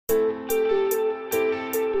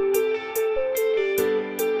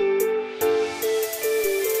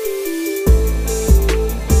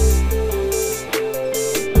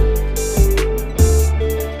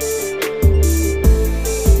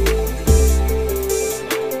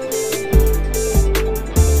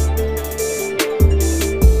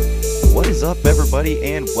is up,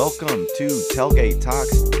 everybody, and welcome to Tailgate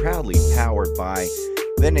Talks, proudly powered by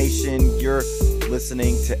The Nation. You're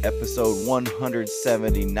listening to episode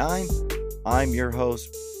 179. I'm your host,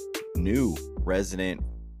 new resident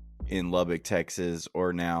in Lubbock, Texas,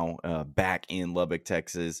 or now back in Lubbock,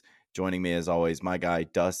 Texas. Joining me, as always, my guy,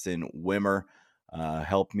 Dustin Wimmer.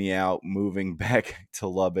 Helped me out moving back to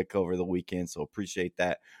Lubbock over the weekend, so appreciate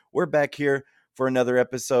that. We're back here for another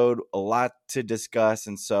episode, a lot to discuss,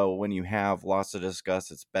 and so when you have lots to discuss,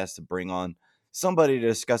 it's best to bring on somebody to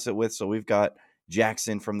discuss it with. So we've got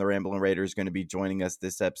Jackson from the Ramblin Raiders going to be joining us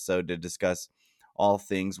this episode to discuss all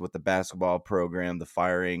things with the basketball program, the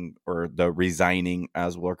firing or the resigning,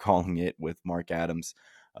 as we're calling it, with Mark Adams,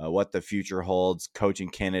 what the future holds, coaching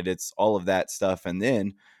candidates, all of that stuff. And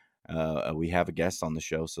then we have a guest on the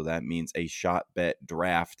show, so that means a shot bet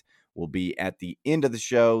draft will be at the end of the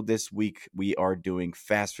show. This week, we are doing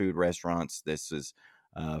fast food restaurants. This is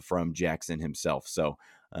from Jackson himself. So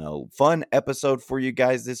fun episode for you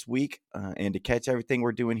guys this week. And to catch everything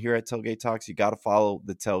we're doing here at Tailgate Talks, you got to follow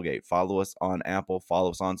the Tailgate. Follow us on Apple.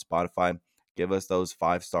 Follow us on Spotify. Give us those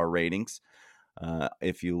 5-star ratings.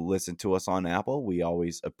 If you listen to us on Apple, we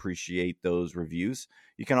always appreciate those reviews.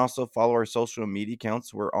 You can also follow our social media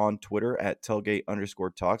accounts. We're on Twitter at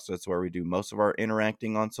tailgate_talks. So that's where we do most of our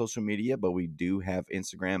interacting on social media, but we do have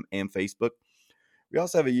Instagram and Facebook. We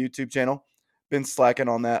also have a YouTube channel. Been slacking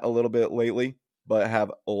on that a little bit lately, but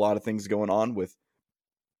have a lot of things going on with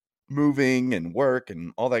moving and work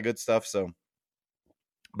and all that good stuff.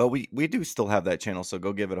 But we do still have that channel, so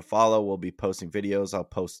go give it a follow. We'll be posting videos. I'll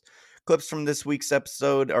post clips from this week's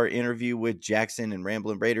episode, our interview with Jackson and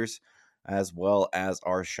Ramblin Raiders, as well as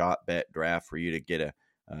our shot bet draft for you to get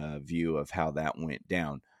a view of how that went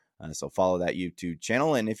down. So follow that YouTube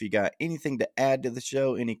channel. And if you got anything to add to the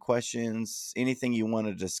show, any questions, anything you want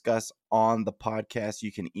to discuss on the podcast,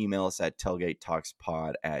 you can email us at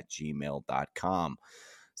tailgatetalkspod@gmail.com.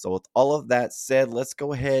 So with all of that said, let's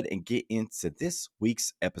go ahead and get into this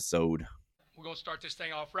week's episode. We're going to start this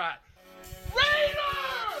thing off right. Raiders!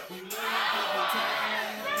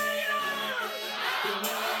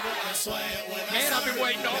 Man, I've been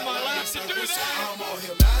waiting all my life to do that.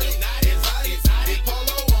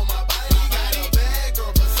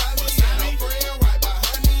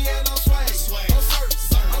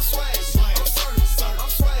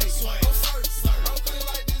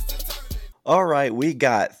 All right, we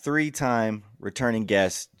got three-time returning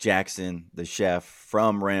guest Jackson, the chef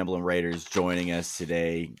from Ramblin Raiders, joining us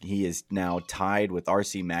today. He is now tied with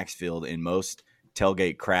R.C. Maxfield in most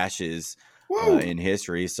tailgate crashes in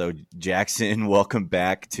history. So, Jackson, welcome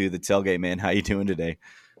back to the tailgate, man. How you doing today?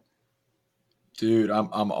 Dude, I'm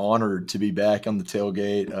honored to be back on the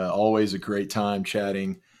tailgate. Always a great time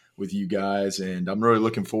chatting with you guys, and I'm really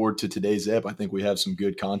looking forward to today's ep. I think we have some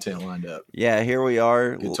good content lined up. Yeah, here we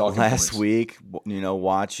are last points. week,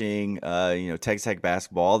 watching Texas Tech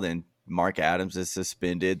basketball. Then Mark Adams is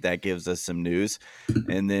suspended. That gives us some news.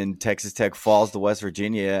 And then Texas Tech falls to West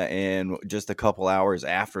Virginia, and just a couple hours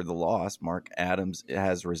after the loss, Mark Adams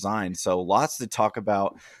has resigned. So lots to talk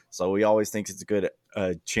about. So we always think it's a good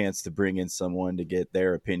chance to bring in someone to get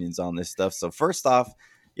their opinions on this stuff. So first off,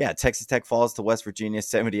 yeah, Texas Tech falls to West Virginia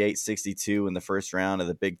 78-62 in the first round of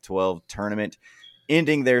the Big 12 tournament,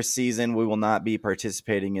 ending their season. We will not be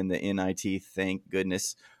participating in the NIT, thank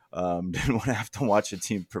goodness. Didn't want to have to watch a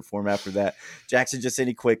team perform after that. Jackson, just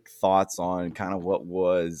any quick thoughts on kind of what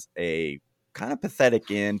was a kind of pathetic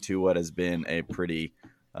end to what has been a pretty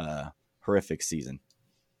horrific season?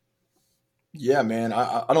 Yeah, man,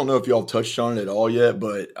 I don't know if y'all touched on it at all yet,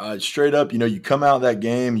 but straight up, you come out of that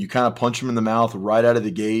game, you kind of punch them in the mouth right out of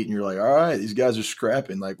the gate, and you're like, all right, these guys are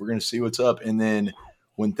scrapping. Like, we're going to see what's up. And then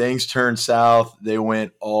when things turned south, they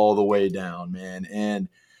went all the way down, man. And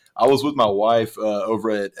I was with my wife over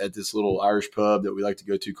at this little Irish pub that we like to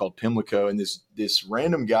go to called Pimlico, and this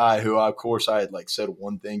random guy who, of course, I had, said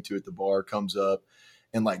one thing to at the bar comes up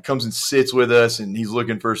and, comes and sits with us, and he's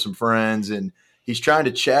looking for some friends, and he's trying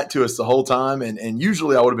to chat to us the whole time, and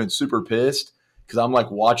usually I would have been super pissed because I'm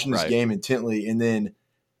watching this game intently, and then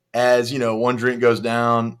as one drink goes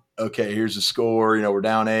down, okay, here's the score. We're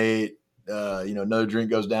down 8. Another drink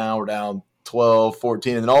goes down, we're down 12,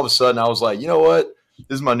 14, and then all of a sudden I was like, you know what?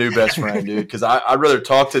 This is my new best friend, dude, because I'd rather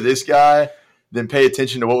talk to this guy than pay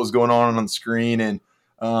attention to what was going on the screen. And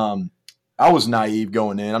I was naive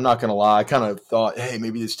going in. I'm not going to lie. I kind of thought, hey,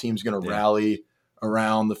 maybe this team's going to rally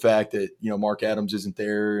around the fact that, Mark Adams isn't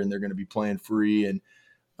there and they're going to be playing free. And,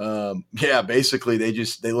 basically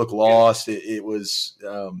they look lost. It was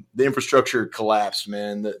the infrastructure collapsed,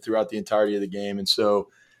 man, throughout the entirety of the game. And so,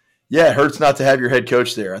 Yeah, it hurts not to have your head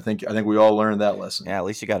coach there. I think we all learned that lesson. Yeah, at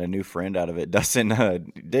least you got a new friend out of it. Dustin,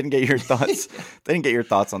 didn't get your thoughts. Didn't get your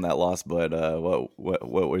thoughts on that loss, but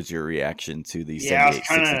what was your reaction to the Yeah, I was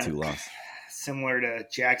 78-62 loss? Similar to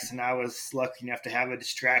Jackson. I was lucky enough to have a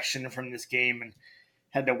distraction from this game and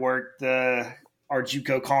had to work our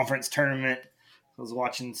JUCO conference tournament. I was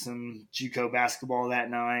watching some JUCO basketball that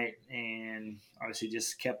night, and obviously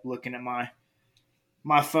just kept looking at my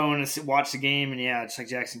phone and watch the game. And yeah, just like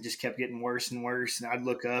Jackson, just kept getting worse and worse. And I'd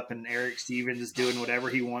look up, and Eric Stevens is doing whatever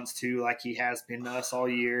he wants to, like he has been to us all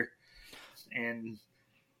year. And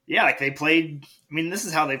yeah, like they played. I mean, this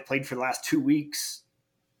is how they've played for the last 2 weeks.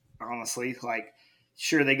 Honestly, like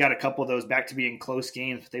sure they got a couple of those back to being close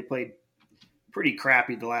games, but they played pretty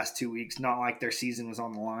crappy the last 2 weeks. Not like their season was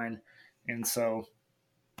on the line. And so,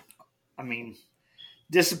 I mean,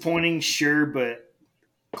 disappointing, sure, but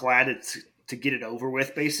glad it's to get it over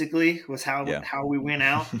with, basically, was how we went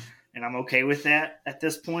out. And I'm okay with that at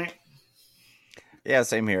this point. Yeah,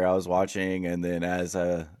 same here. I was watching, and then as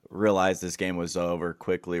I realized this game was over,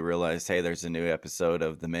 quickly realized, hey, there's a new episode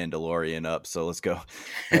of The Mandalorian up, so let's go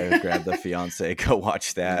grab the fiance, go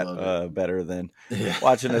watch that. Better than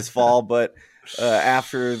watching this fall. But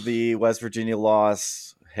after the West Virginia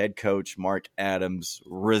loss, head coach Mark Adams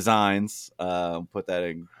resigns. Put that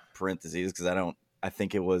in parentheses because I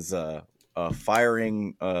think it was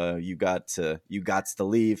firing. You got to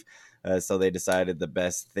leave. So they decided the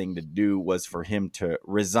best thing to do was for him to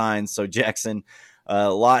resign. So Jackson, a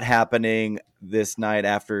lot happening this night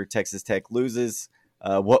after Texas Tech loses.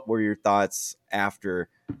 What were your thoughts after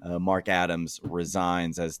Mark Adams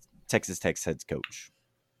resigns as Texas Tech's head coach?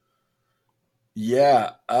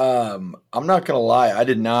 Yeah, I'm not going to lie. I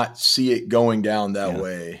did not see it going down that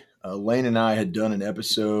way. Lane and I had done an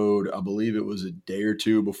episode, I believe it was a day or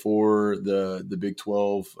two before the Big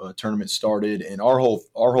 12 tournament started, and our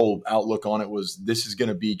whole outlook on it was this is going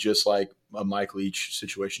to be just like a Mike Leach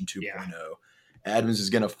situation 2.0. Yeah. Adams is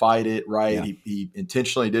going to fight it, right? Yeah. He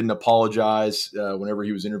intentionally didn't apologize whenever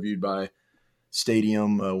he was interviewed by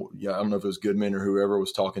Stadium. I don't know if it was Goodman or whoever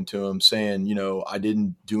was talking to him, saying, I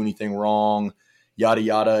didn't do anything wrong. Yada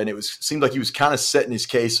yada, and it seemed like he was kind of setting his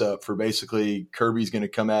case up for basically Kirby's going to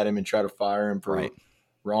come at him and try to fire him for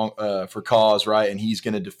for cause, right? And he's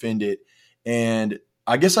going to defend it. And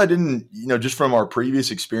I guess I didn't, just from our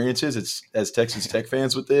previous experiences, as Texas Tech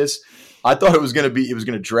fans with this, I thought it was going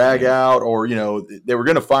to drag out, or they were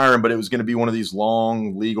going to fire him, but it was going to be one of these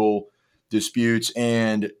long legal disputes.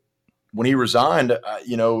 And when he resigned,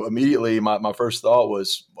 immediately my first thought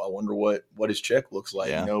was, I wonder what his check looks like.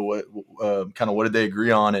 Yeah. What did they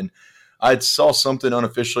agree on? And I saw something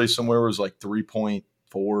unofficially somewhere where it was like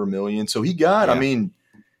 $3.4 million. So he got,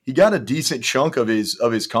 he got a decent chunk of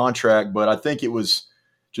his contract, but I think it was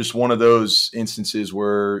just one of those instances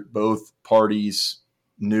where both parties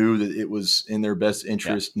knew that it was in their best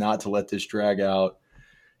interest not to let this drag out.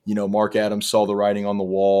 Mark Adams saw the writing on the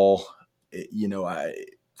wall.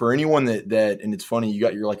 For anyone that and it's funny, you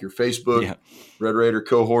got your Facebook Red Raider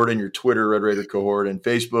cohort and your Twitter Red Raider cohort, and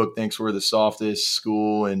Facebook thinks we're the softest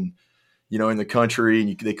school in the country,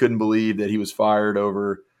 and they couldn't believe that he was fired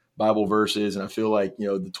over Bible verses. And I feel like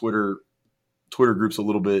the Twitter group's a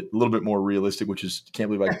little bit more realistic, which is, can't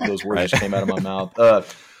believe those words just came out of my mouth.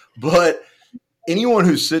 But anyone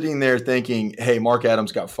who's sitting there thinking, hey, Mark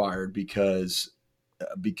Adams got fired because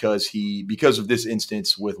of this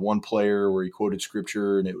instance with one player where he quoted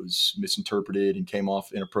scripture and it was misinterpreted and came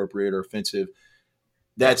off inappropriate or offensive,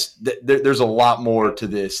 there's a lot more to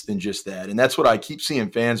this than just that. And that's what I keep seeing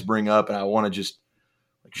fans bring up, and I want to just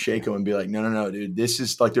shake them and be like, no, dude, this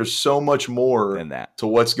is there's so much more than that to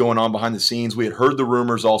what's going on behind the scenes. We had heard the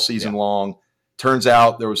rumors all season long. Turns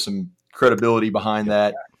out there was some credibility behind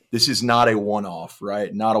that. This is not a one-off,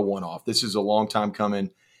 right? Not a one-off. This is a long time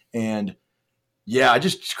coming. And yeah,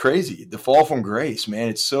 it's crazy. The fall from grace, man.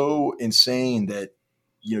 It's so insane that,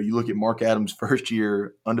 you look at Mark Adams' first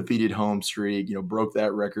year, undefeated home streak, broke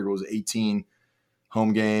that record, was 18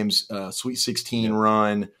 home games, Sweet 16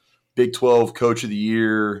 run, Big 12 Coach of the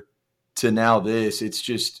Year, to now this. It's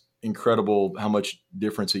just incredible how much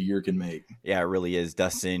difference a year can make. Yeah, it really is.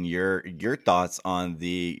 Dustin, your thoughts on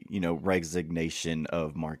the, resignation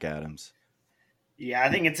of Mark Adams? Yeah,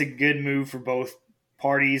 I think it's a good move for both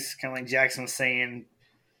parties, kind of like Jackson was saying,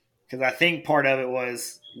 because I think part of it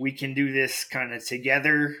was we can do this kind of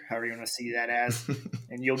together, however you want to see that as,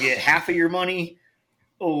 and you'll get half of your money,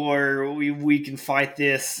 or we can fight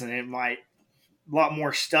this, and a lot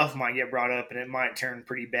more stuff might get brought up, and it might turn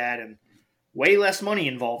pretty bad, and way less money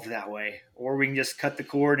involved that way. Or we can just cut the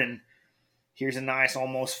cord, and here's a nice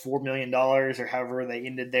almost $4 million, or however they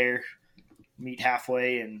ended there, meet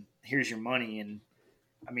halfway, and here's your money. And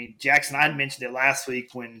I mean, Jackson, I had mentioned it last week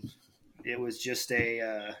when it was just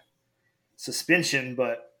a suspension,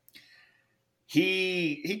 but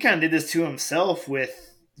he kind of did this to himself with,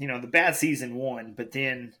 the bad season one, but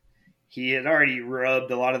then he had already rubbed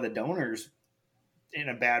a lot of the donors in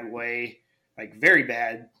a bad way, like very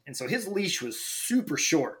bad. And so his leash was super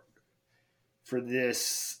short for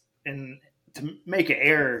this, and to make an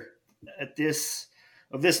error of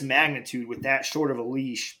this magnitude with that short of a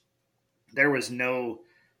leash, there was no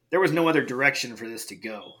other direction for this to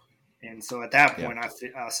go. And so at that point,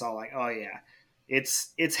 I saw like, oh yeah,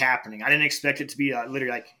 it's happening. I didn't expect it to be literally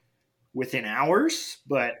like within hours,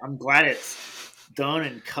 but I'm glad it's done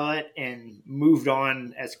and cut and moved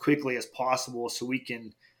on as quickly as possible so we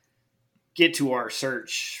can get to our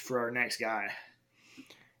search for our next guy.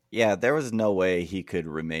 Yeah, there was no way he could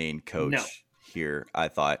remain coach here, I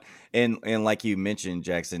thought. And like you mentioned,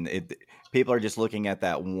 Jackson, people are just looking at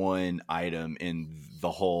that one item in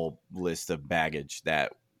the whole list of baggage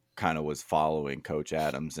that kind of was following Coach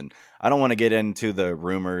Adams. And I don't want to get into the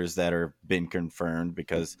rumors that are been confirmed,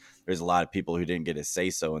 because there's a lot of people who didn't get a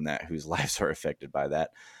say-so in that, whose lives are affected by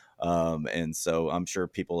that. And so I'm sure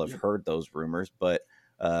people have heard those rumors, but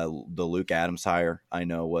the Luke Adams hire, I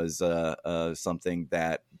know, was something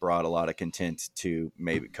that brought a lot of content to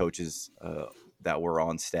maybe coaches that were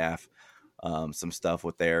on staff, some stuff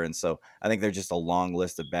with there. And so I think there's just a long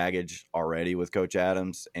list of baggage already with Coach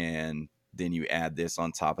Adams. And then you add this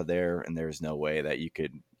on top of there, and there's no way that you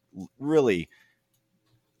could really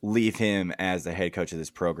leave him as the head coach of this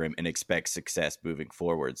program and expect success moving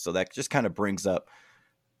forward. So that just kind of brings up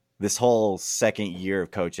this whole second year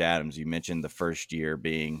of Coach Adams. You mentioned the first year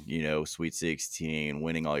being, Sweet 16,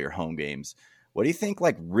 winning all your home games. What do you think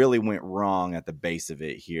really went wrong at the base of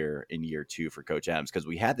it here in year 2 for Coach Adams? Because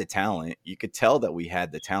we had the talent. You could tell that we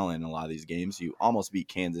had the talent in a lot of these games. You almost beat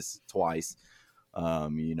Kansas twice.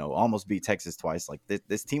 Almost beat Texas twice. Like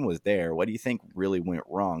this team was there. What do you think really went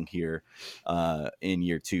wrong here in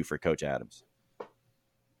year 2 for Coach Adams?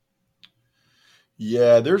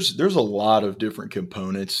 Yeah, there's a lot of different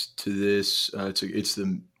components to this. It's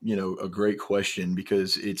a great question,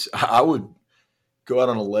 because I would go out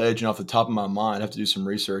on a ledge and off the top of my mind have to do some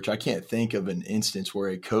research. I can't think of an instance where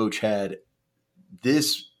a coach had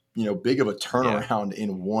this big of a turnaround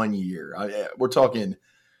in 1 year. We're talking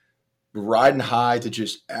riding high to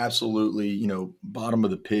just absolutely bottom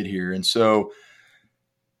of the pit here. And so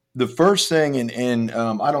the first thing, and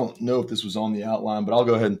I don't know if this was on the outline, but I'll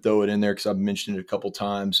go ahead and throw it in there because I've mentioned it a couple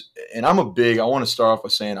times. And I want to start off by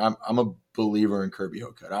saying I'm a believer in Kirby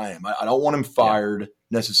Hocutt. I am. I don't want him fired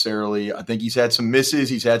necessarily. I think he's had some misses.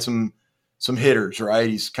 He's had some hitters, right?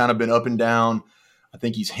 He's kind of been up and down. I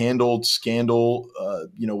think he's handled scandal,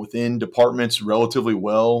 within departments relatively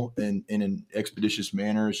well and in an expeditious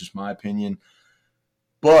manner. Is just my opinion.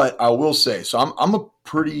 But I will say, so I'm a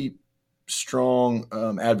pretty strong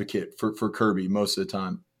advocate for Kirby most of the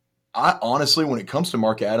time. I honestly, when it comes to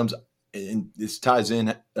Mark Adams, and this ties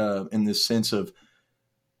in this sense of,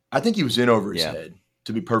 I think he was in over his head,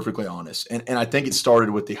 to be perfectly honest. And I think it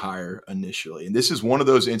started with the hire initially. And this is one of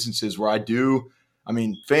those instances where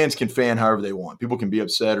fans can fan however they want. People can be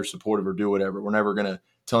upset or supportive or do whatever. We're never going to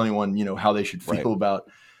tell anyone, how they should feel about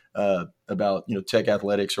Tech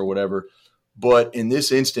athletics or whatever. But in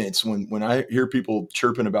this instance, when I hear people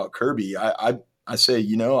chirping about Kirby, I say,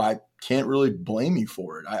 I can't really blame you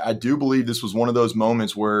for it. I do believe this was one of those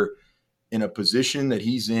moments where, in a position that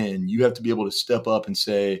he's in, you have to be able to step up and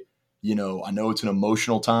say, I know it's an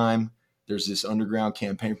emotional time. There's this underground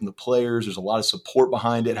campaign from the players. There's a lot of support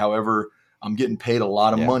behind it. However, I'm getting paid a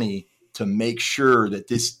lot of money to make sure that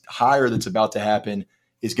this hire that's about to happen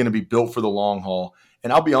is going to be built for the long haul.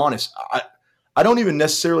 And I'll be honest, I don't even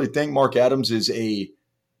necessarily think Mark Adams is a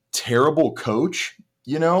terrible coach.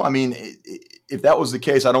 If that was the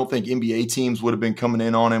case, I don't think NBA teams would have been coming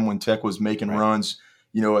in on him when Tech was making runs,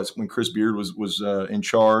 as when Chris Beard was in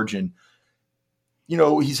charge. And,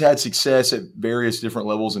 he's had success at various different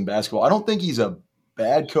levels in basketball. I don't think he's a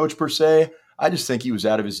bad coach per se. I just think he was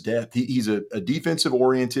out of his depth. He's a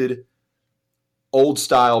defensive-oriented,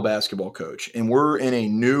 old-style basketball coach. And we're in a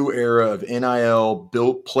new era of NIL,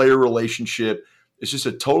 built player relationship. It's just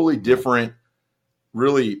a totally different,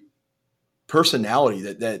 really, personality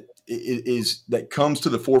that comes to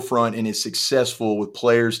the forefront and is successful with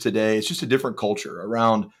players today. It's just a different culture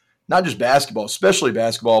around not just basketball, especially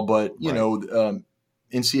basketball, but,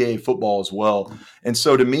 NCAA football as well. And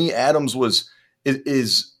so to me, Adams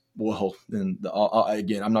is well, and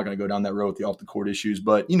again, I'm not going to go down that road with the off the court issues,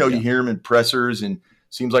 but you hear him in pressers and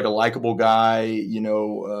seems like a likable guy.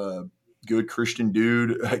 good Christian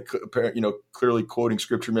dude, clearly quoting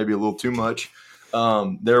scripture maybe a little too much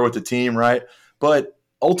there with the team, right? But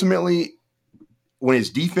ultimately, when his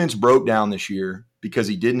defense broke down this year because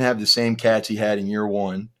he didn't have the same cats he had in year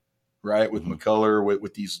one, right, with McCullough,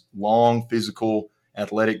 with these long, physical,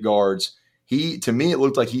 athletic guards, to me, it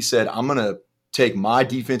looked like he said, I'm going to take my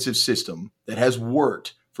defensive system that has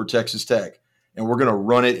worked for Texas Tech, and we're going to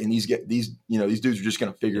run it, and these dudes are just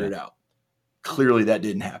going to figure it out. Clearly, that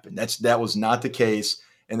didn't happen. That was not the case.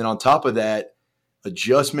 And then on top of that,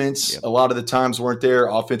 adjustments a lot of the times weren't there.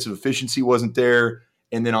 Offensive efficiency wasn't there.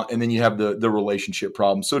 And then you have the relationship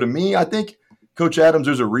problem. So to me, I think Coach Adams,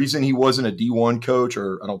 there's a reason he wasn't a D1 coach,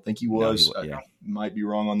 or I don't think he was. I might be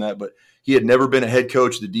wrong on that, but he had never been a head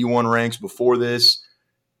coach of the D1 ranks before this.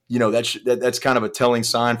 That's kind of a telling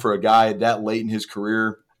sign for a guy that late in his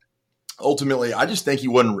career. Ultimately, I just think he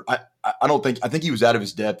wasn't. I think he was out of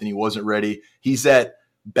his depth and he wasn't ready. He's that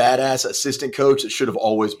badass assistant coach that should have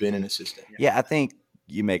always been an assistant. Yeah, I think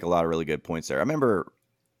you make a lot of really good points there. I remember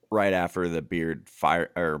right after the Beard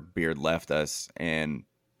left us, and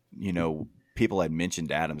people had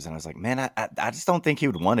mentioned Adams, and I was like, man, I just don't think he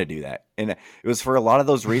would want to do that. And it was for a lot of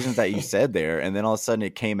those reasons that you said there. And then all of a sudden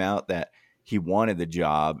it came out that he wanted the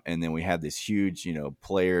job. And then we had this huge,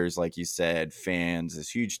 players, like you said, fans, this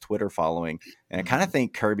huge Twitter following. And I kind of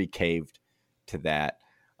think Kirby caved to that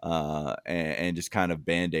and just kind of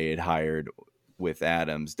Band-Aid hired with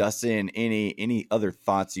Adams. Dustin, any other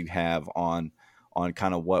thoughts you have on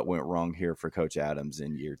kind of what went wrong here for Coach Adams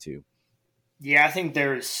in year two? Yeah, I think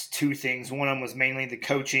there's two things. One of them was mainly the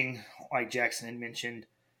coaching, like Jackson had mentioned.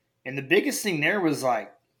 And the biggest thing there was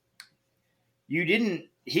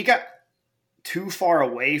he got too far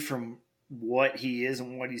away from what he is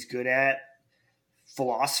and what he's good at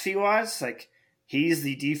philosophy-wise. Like, he's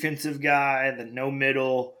the defensive guy, the no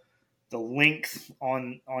middle, the length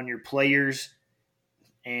on your players,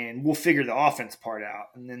 and we'll figure the offense part out.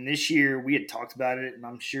 And then this year we had talked about it, and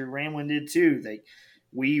I'm sure Ramblin did too.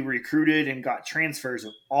 We recruited and got transfers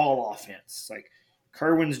of all offense. Like,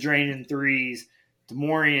 Kerwin's draining threes,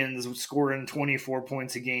 DeMaurian's scoring 24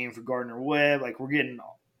 points a game for Gardner Webb. Like, we're getting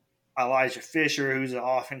Elijah Fisher, who's an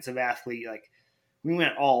offensive athlete. Like, we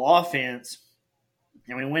went all offense,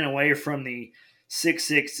 and we went away from the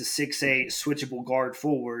 6'6" to 6'8" switchable guard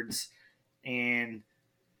forwards, and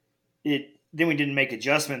then we didn't make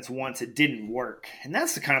adjustments once it didn't work. And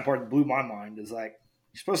that's the kind of part that blew my mind, is like,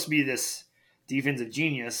 you're supposed to be this defensive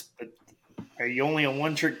genius, but are you only a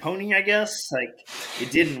one-trick pony, I guess? Like, it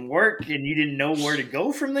didn't work, and you didn't know where to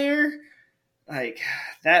go from there? Like,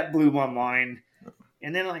 that blew my mind.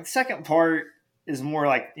 And then, second part is more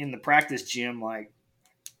like in the practice gym,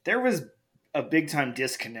 there was a big-time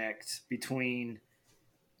disconnect between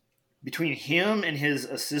him and his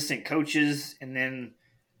assistant coaches, and then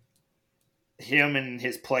him and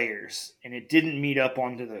his players, and it didn't meet up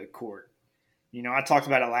onto the court. I talked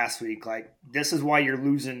about it last week. This is why you're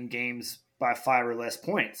losing games by 5 or less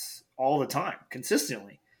points all the time,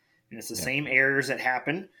 consistently. And it's the same errors that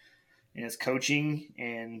happen, and it's coaching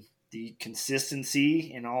and the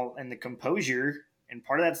consistency and the composure, and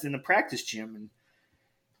part of that's in the practice gym. And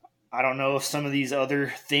I don't know if some of these other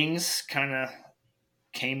things kind of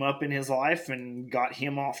came up in his life and got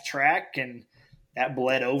him off track, and that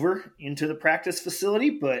bled over into the practice facility,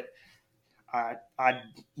 but I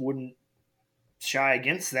wouldn't shy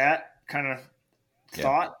against that kind of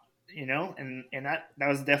thought, and that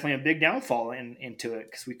was definitely a big downfall into it,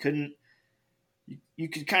 because we couldn't. You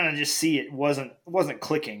could kind of just see it wasn't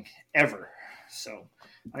clicking ever. So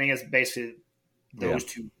I think it's basically those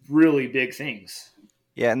two really big things.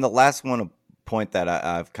 Yeah, and the last point that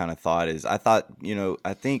I've kind of thought is, I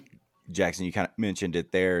think, Jackson, you kind of mentioned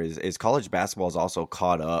it there, is college basketball is also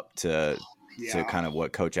caught up to kind of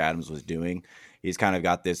what Coach Adams was doing. He's kind of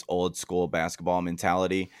got this old school basketball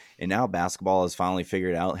mentality, and now basketball has finally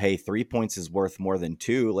figured out, hey, 3 points is worth more than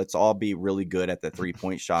 2. Let's all be really good at the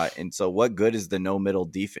 3-point shot. And so what good is the no middle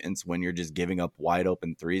defense when you're just giving up wide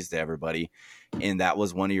open threes to everybody? And that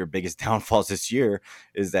was one of your biggest downfalls this year,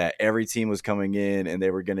 is that every team was coming in and they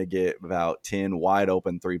were going to get about 10 wide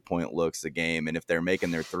open 3-point looks a game. And if they're making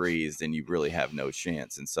their threes, then you really have no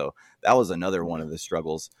chance. And so that was another one of the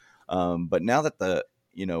struggles. But now that the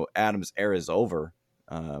Adams era is over,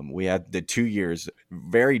 we had the 2 years,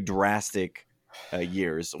 very drastic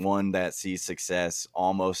years. One that sees success,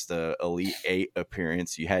 almost a Elite Eight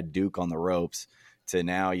appearance. You had Duke on the ropes, to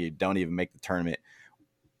now you don't even make the tournament.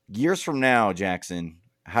 Years from now, Jackson,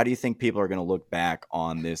 how do you think people are going to look back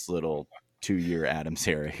on this little 2-year Adams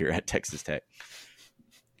era here at Texas Tech?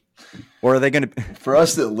 Or are they going to? For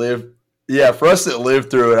us that live Yeah, for us that lived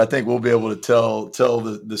through it, I think we'll be able to tell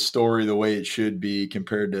the story the way it should be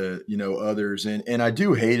compared to, others. And I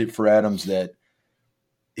do hate it for Adams that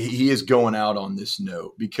he is going out on this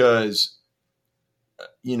note because,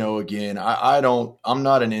 again, I'm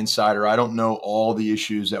not an insider. I don't know all the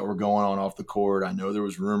issues that were going on off the court. I know there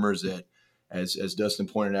was rumors that, as Dustin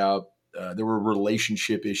pointed out, there were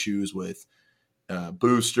relationship issues with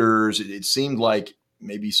boosters. It seemed like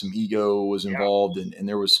maybe some ego was involved and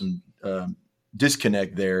there was some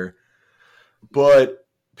disconnect there. But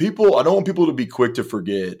I don't want people to be quick to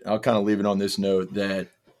forget. I'll kind of leave it on this note that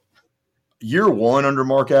year one under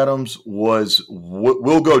Mark Adams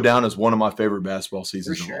will go down as one of my favorite basketball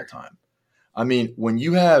seasons of all time. I mean, when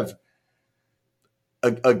you have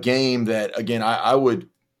a game that, again, I would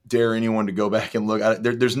dare anyone to go back and look.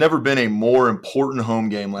 There's never been a more important home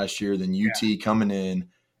game last year than UT coming in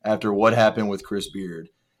after what happened with Chris Beard.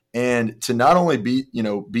 And to not only beat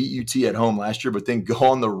UT at home last year, but then go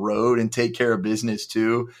on the road and take care of business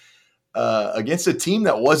too against a team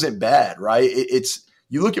that wasn't bad, right?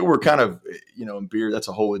 You look at where kind of, in Beard, that's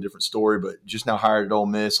a wholly different story, but just now hired at Ole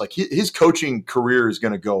Miss, like his coaching career is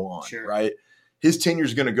going to go on, right? His tenure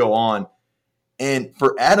is going to go on. And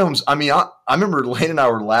for Adams, I mean, I remember Lane and I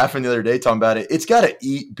were laughing the other day talking about it. It's got to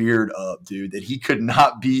eat Beard up, dude, that he could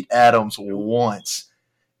not beat Adams once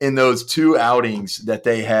in those two outings that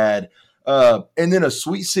they had. And then a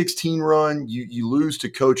Sweet 16 run, you lose to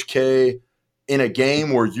Coach K in a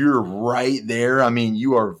game where you're right there. I mean,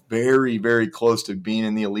 you are very, very close to being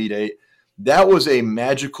in the Elite Eight. That was a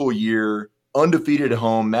magical year, undefeated at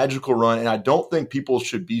home, magical run. And I don't think people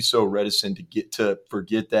should be so reticent to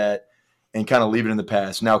forget that and kind of leave it in the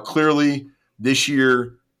past. Now, clearly, this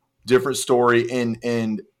year, different story,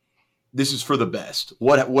 and this is for the best.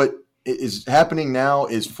 What is happening now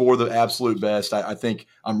is for the absolute best. I think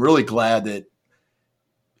I'm really glad that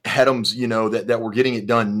Adams, that we're getting it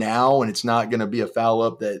done now, and it's not going to be a foul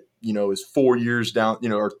up that, is 4 years down,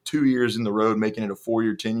 or 2 years in the road, making it a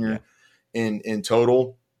 4-year tenure in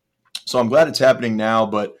total. So I'm glad it's happening now,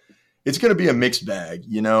 but it's going to be a mixed bag.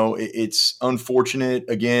 It's unfortunate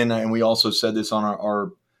again. And we also said this on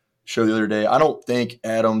our show the other day. I don't think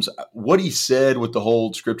Adams, what he said with the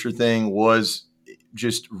whole scripture thing was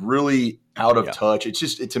just really out of touch. It's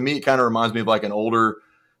just, to me, it kind of reminds me of like an older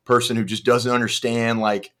person who just doesn't understand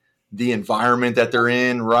like the environment that they're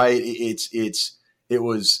in. Right. It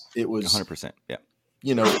was 100%.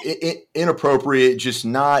 Yeah. Inappropriate, just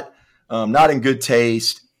not in good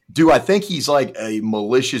taste. Do I think he's like a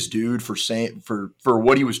malicious dude for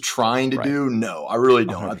what he was trying to do? No, I really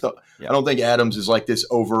don't. I don't think Adams is like this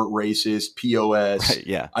overt racist POS. Right,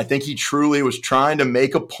 yeah. I think he truly was trying to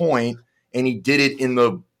make a point, and he did it in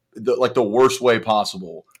the worst way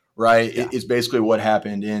possible. Right, is basically what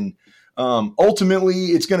happened. And ultimately,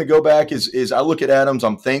 it's going to go back. Is I look at Adams,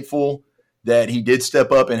 I'm thankful that he did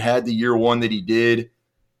step up and had the year one that he did.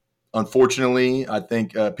 Unfortunately, I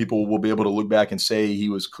think people will be able to look back and say he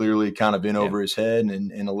was clearly kind of in over his head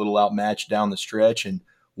and a little outmatched down the stretch and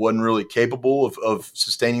wasn't really capable of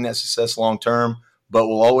sustaining that success long term. But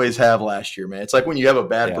we'll always have last year, man. It's like when you have a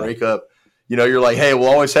bad breakup, you're like, hey, we'll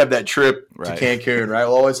always have that trip to Cancun, right?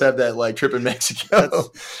 We'll always have that like trip in Mexico.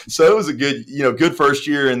 So it was a good first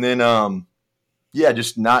year, and then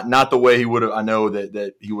just not the way he would have. I know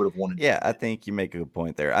that he would have wanted. Yeah, I think you make a good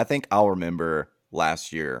point there. I think I'll remember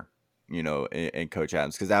last year, and Coach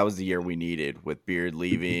Adams, because that was the year we needed with Beard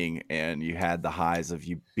leaving, and you had the highs of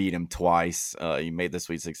you beat him twice, you made the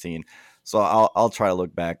Sweet 16. So I'll try to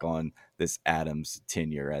look back on this Adams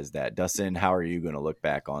tenure as that. Dustin, how are you going to look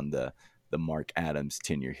back on the Mark Adams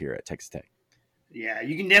tenure here at Texas Tech? Yeah,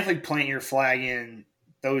 you can definitely plant your flag in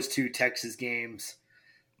those two Texas games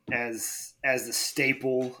as the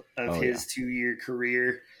staple of his 2-year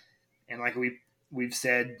career, and like we've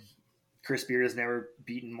said, Chris Beard has never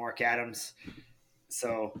beaten Mark Adams,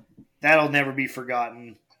 so that'll never be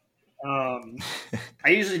forgotten. I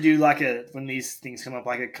usually do when these things come up,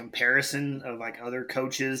 like a comparison of like other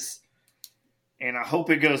coaches, and I hope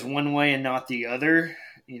it goes one way and not the other,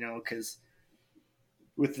 because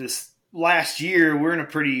with this last year, we're in a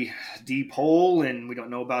pretty deep hole, and we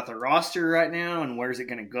don't know about the roster right now, and where's it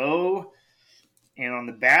going to go. And on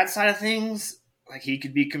the bad side of things, like he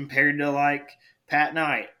could be compared to like Pat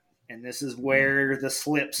Knight. And this is where the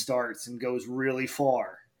slip starts and goes really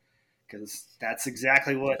far, because that's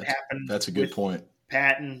exactly what happened. That's a good point.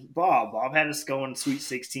 Pat and Bob. Bob had us going Sweet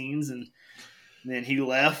 16s, and then he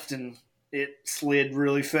left, and it slid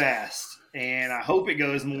really fast. And I hope it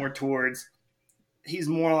goes more towards he's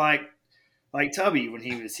more like Tubby when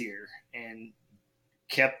he was here, and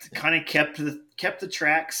kept the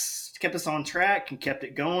tracks, kept us on track, and kept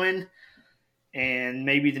it going. and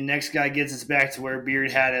maybe the next guy gets us back to where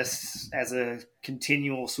Beard had us as a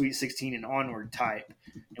continual Sweet 16 and onward type.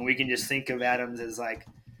 And we can just think of Adams as like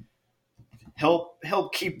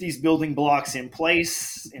help keep these building blocks in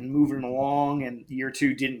place and moving along, and year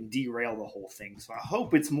 2 didn't derail the whole thing. So I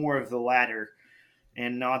hope it's more of the latter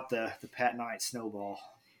and not the Pat Knight snowball.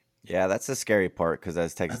 Yeah, that's the scary part, because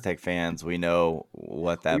as Texas Tech fans, we know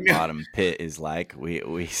what that bottom pit is like.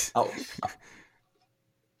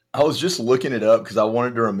 I was just looking it up because I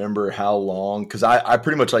wanted to remember how long, because I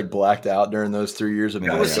pretty much like blacked out during those 3 years of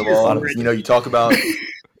basketball. You know, you talk about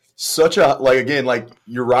such a, like, again, like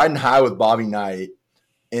you're riding high with Bobby Knight,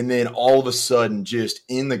 and then all of a sudden just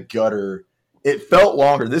in the gutter. It felt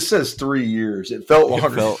longer. This says 3 years. It felt longer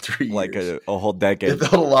than 3 years. Like a whole decade. It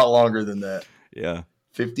felt a lot longer than that. Yeah.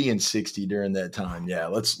 50 and 60 during that time. Yeah,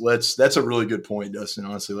 that's a really good point, Dustin.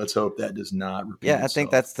 Honestly, let's hope that does not repeat itself. I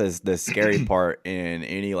think that's the scary part in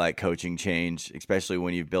any like coaching change, especially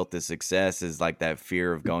when you've built this success, is like that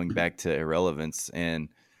fear of going back to irrelevance. And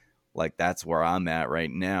like that's where I'm at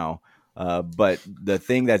right now. But the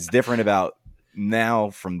thing that's different about now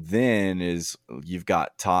from then is you've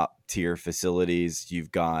got top tier facilities.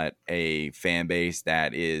 You've got a fan base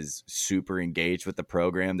that is super engaged with the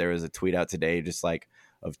program. There was a tweet out today just like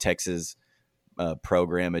of Texas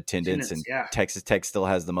program attendance, and Texas Tech still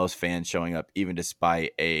has the most fans showing up even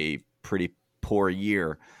despite a pretty poor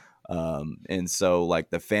year. And so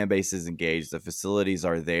like the fan base is engaged, the facilities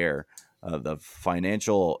are there, the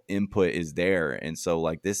financial input is there. And so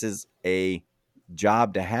like this is a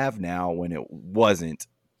job to have now when it wasn't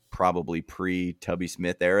probably pre-Tubby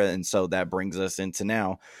Smith era. And so that brings us into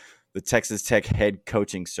now. The Texas Tech head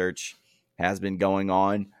coaching search has been going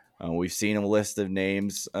on. We've seen a list of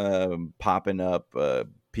names popping up,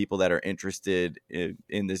 people that are interested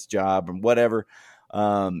in this job and whatever.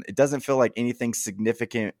 It doesn't feel like anything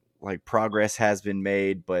significant, like progress has been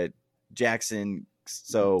made, but Jackson,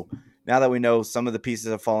 so now that we know some of the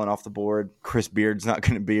pieces have fallen off the board, Chris Beard's not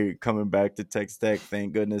going to be coming back to Texas Tech,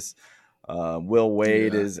 thank goodness. Will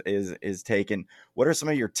Wade is taken. What are some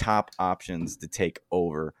of your top options to take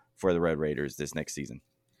over for the Red Raiders this next season?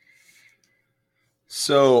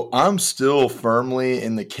 So I'm still firmly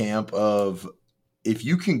in the camp of, if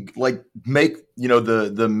you can like make, you know,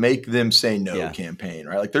 the make them say no campaign,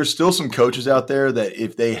 right? Like there's still some coaches out there that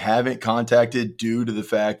if they haven't contacted due to the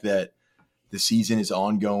fact that the season is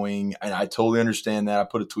ongoing, and I totally understand that. I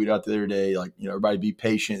put a tweet out the other day, like, you know, everybody be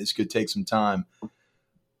patient. This could take some time.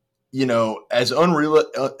 You know, as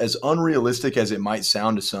unrealistic as it might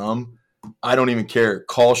sound to some, I don't even care.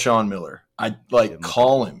 Call Sean Miller.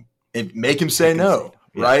 Call him. And make him say no,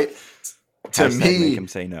 right? To me, make him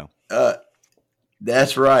say no.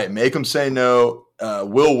 That's right. Make him say no.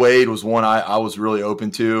 Will Wade was one I was really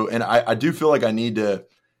open to. And I do feel like I need to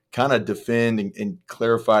kind of defend and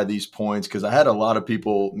clarify these points, because I had a lot of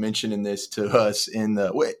people mentioning this to us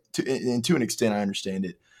to an extent, I understand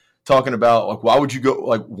it. Talking about, like, why would you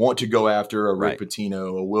want to go after a Rick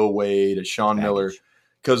Pitino, a Will Wade, a Sean Miller,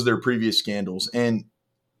 because of their previous scandals. And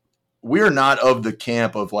we are not of the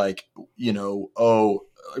camp of like, you know,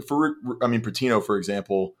 Pitino, for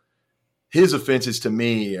example, his offenses to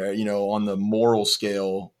me, you know, on the moral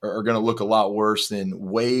scale are going to look a lot worse than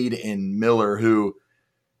Wade and Miller, who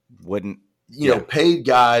wouldn't, you know, paid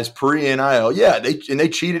guys pre-NIL. Yeah, they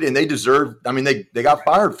cheated and they deserved. I mean, they got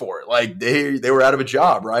fired for it. Like they were out of a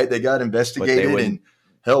job, right? They got investigated, and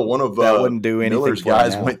hell, one of that wouldn't do anything. Miller's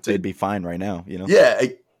guys went to. They'd be fine right now, you know.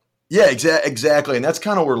 Yeah, exactly. And that's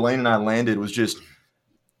kind of where Lane and I landed, was just,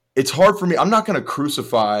 it's hard for me. I'm not going to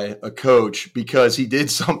crucify a coach because he did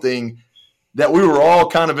something that we were all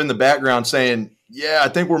kind of in the background saying, yeah, I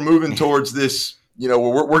think we're moving towards this, you know,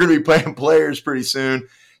 we're going to be playing players pretty soon.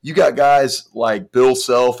 You got guys like Bill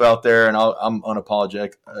Self out there, and I'm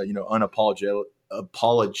unapologetic,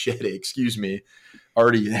 excuse me,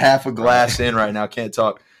 already half a glass in right now, can't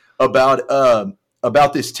talk about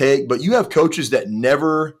this take. But you have coaches that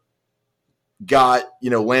never got, you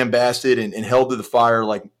know, lambasted and held to the fire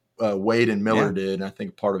like Wade and Miller did. And I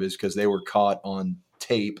think part of it is because they were caught on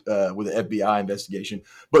tape with an FBI investigation.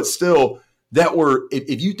 But still,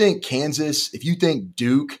 if you think Kansas, if you think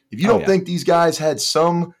Duke, if you don't think these guys had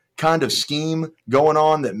some kind of scheme going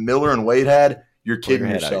on that Miller and Wade had, you're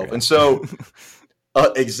kidding yourself. And so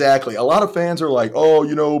exactly. A lot of fans are like, oh,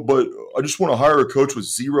 you know, but I just want to hire a coach with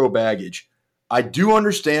zero baggage. I do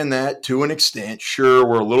understand that to an extent. Sure,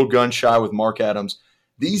 we're a little gun shy with Mark Adams.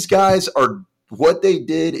 These guys what they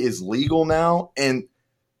did is legal now. And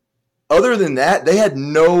other than that, they had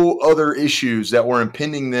no other issues that were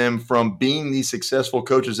impeding them from being the successful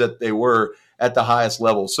coaches that they were at the highest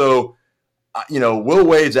level. So Will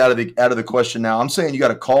Wade's out of the question now. I'm saying you got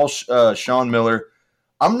to call Sean Miller.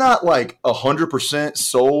 I'm not like 100%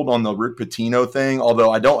 sold on the Rick Pitino thing,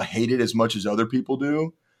 although I don't hate it as much as other people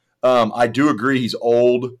do. I do agree he's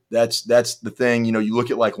old. That's the thing. You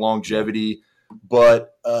look at like longevity,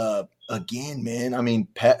 but again, man, I mean,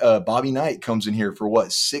 Bobby Knight comes in here for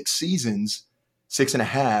what, 6 seasons,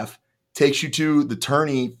 6.5, takes you to the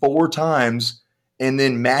tourney 4 times, and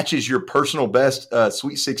then matches your personal best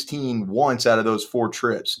Sweet 16 once out of those 4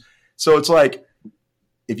 trips. So it's like,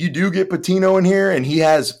 if you do get Pitino in here and he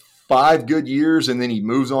has 5 good years and then he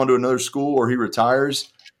moves on to another school or he retires,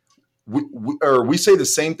 we say the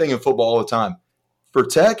same thing in football all the time. For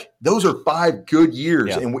Tech, those are 5 good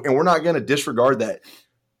years, and we're not going to disregard that.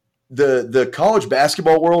 The college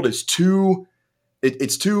basketball world is too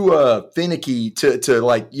finicky to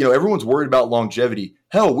like, everyone's worried about longevity.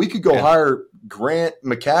 Hell, we could go hire Grant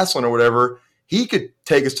McCaslin or whatever. He could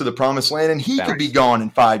take us to the promised land, and he could be gone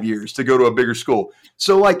in 5 years to go to a bigger school.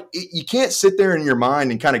 So, like, you can't sit there in your mind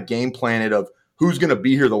and kind of game plan it of who's going to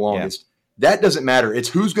be here the longest. That doesn't matter. It's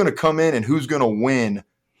who's going to come in and who's going to win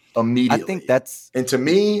immediately. I think that's – and to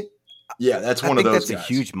me, that's one of those guys. That's a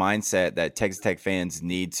huge mindset that Texas Tech fans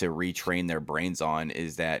need to retrain their brains on,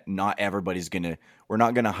 is that not everybody's going to – we're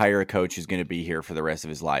not going to hire a coach who's going to be here for the rest of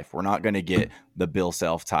his life. We're not going to get the Bill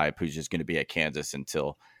Self type who's just going to be at Kansas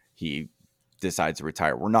until he – decides to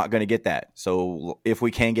retire. We're not going to get that. So if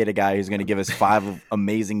we can get a guy who's going to give us 5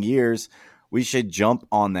 amazing years, we should jump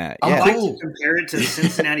on that. I like to compare it to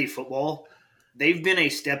Cincinnati football. They've been a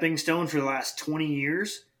stepping stone for the last 20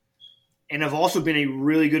 years and have also been a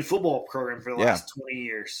really good football program for the last 20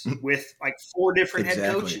 years with like 4 different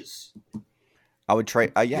head coaches. I would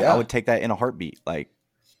trade. I would take that in a heartbeat, like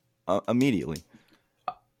immediately.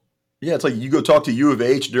 Yeah. It's like you go talk to U of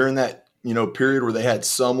H during that, period where they had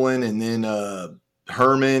Sumlin and then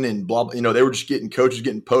Herman and blah, blah, they were just coaches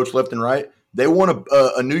getting poached left and right. They won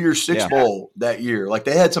a New Year's Six bowl that year. Like,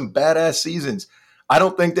 they had some badass seasons. I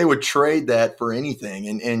don't think they would trade that for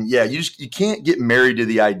anything. And you can't get married to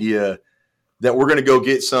the idea that we're going to go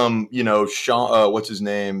get some, Sean, what's his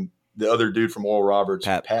name? The other dude from Oral Roberts,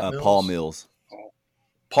 Pat Mills? Paul Mills.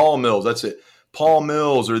 Paul Mills. That's it. Paul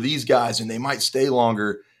Mills or these guys, and they might stay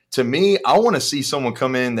longer. To me, I want to see someone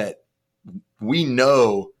come in that we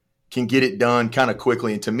know can get it done kind of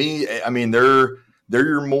quickly. And to me, I mean, they're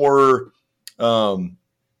your more, or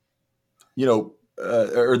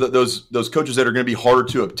those coaches that are going to be harder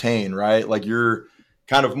to obtain, right? Like, you're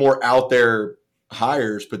kind of more out there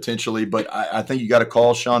hires potentially, but I think you got to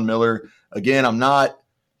call Sean Miller. Again, I'm not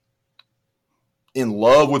in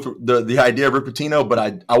love with the idea of Rick Pitino,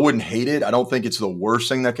 but I wouldn't hate it. I don't think it's the worst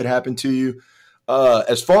thing that could happen to you.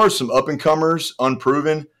 As far as some up-and-comers,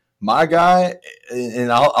 unproven, my guy,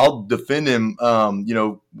 and I'll defend him,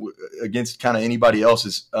 against kind of anybody else,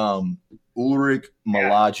 is Ulrich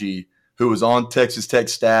Malachi, who was on Texas Tech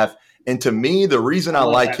staff. And to me, the reason I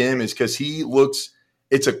like him is because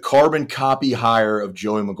it's a carbon copy hire of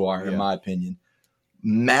Joey McGuire, in my opinion.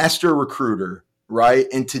 Master recruiter, right?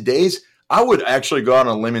 In I would actually go out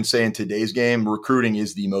on a limb and say in today's game, recruiting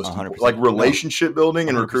is the most important. Like, relationship building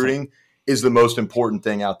and 100%. Recruiting is the most important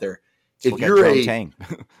thing out there. If you're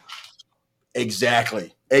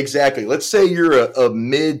Exactly. Let's say you're a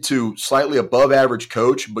mid to slightly above average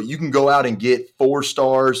coach, but you can go out and get 4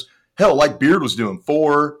 stars. Hell, like Beard was doing,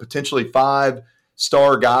 4, potentially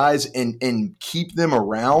 5-star guys and keep them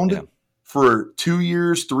around for 2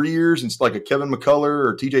 years, 3 years. It's like a Kevin McCullough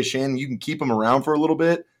or TJ Shannon. You can keep them around for a little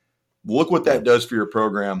bit. Look what that does for your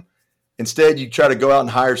program. Instead, you try to go out and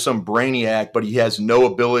hire some brainiac, but he has no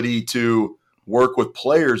ability to work with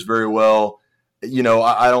players very well.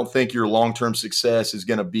 I don't think your long-term success is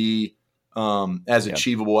going to be as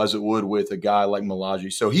achievable as it would with a guy like Malachi.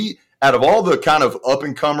 So he, out of all the kind of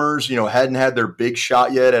up-and-comers, hadn't had their big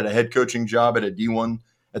shot yet at a head coaching job at the D1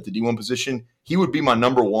 position, he would be my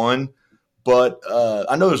number 1. But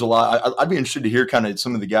I know there's a lot. I'd be interested to hear kind of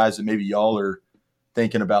some of the guys that maybe y'all are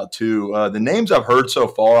thinking about too. The names I've heard so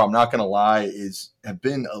far, I'm not going to lie, have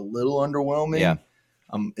been a little underwhelming. Yeah.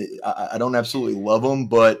 I don't absolutely love them,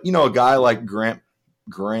 but a guy like Grant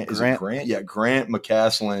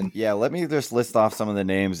McCaslin. Yeah, let me just list off some of the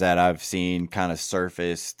names that I've seen kind of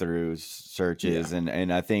surface through searches,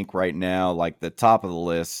 and I think right now, like the top of the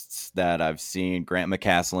lists that I've seen, Grant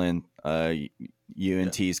McCaslin,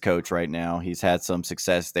 UNT's coach right now. He's had some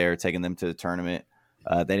success there, taking them to the tournament.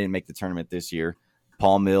 They didn't make the tournament this year.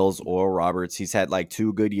 Paul Mills, Oral Roberts. He's had like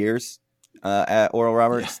 2 good years at Oral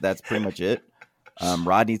Roberts. That's pretty much it.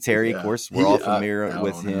 Rodney Terry, of course, we're all familiar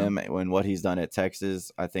with him and what he's done at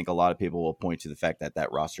Texas. I think a lot of people will point to the fact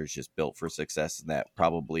that roster is just built for success, and that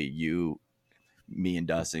probably you me and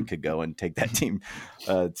Dustin could go and take that team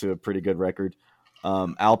to a pretty good record.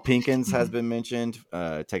 Al Pinkins has been mentioned,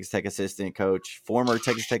 Texas Tech assistant coach, former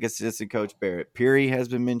Texas Tech assistant coach Barrett Peary has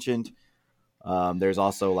been mentioned. There's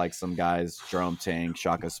also like some guys, Jerome Tang,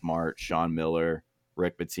 Shaka Smart, Sean Miller,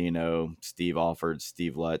 Rick Pitino, Steve Alford,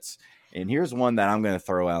 Steve Lutz. And here's one that I'm going to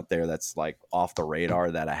throw out there that's like off the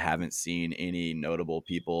radar that I haven't seen any notable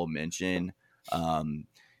people mention.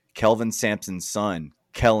 Kelvin Sampson's son,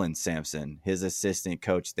 Kellen Sampson, his assistant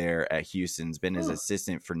coach there at Houston's been his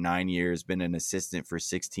assistant for 9 years, been an assistant for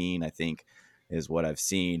 16, I think is what I've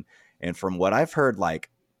seen. And from what I've heard, like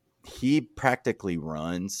he practically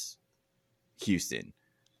runs Houston.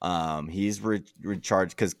 He's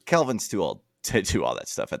recharged because Kelvin's too old to do all that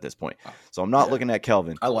stuff at this point. So I'm not looking at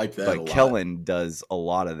Kelvin. I like that. But Kellen does a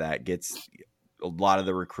lot of that, gets a lot of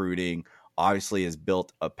the recruiting, obviously has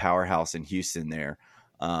built a powerhouse in Houston there.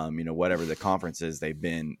 Whatever the conference is, they've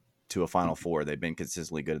been to a Final Four. They've been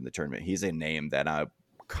consistently good in the tournament. He's a name that I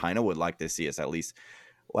kind of would like to see us at least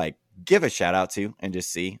like give a shout out to and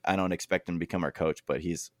just see. I don't expect him to become our coach, but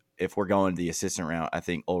if we're going the assistant route, I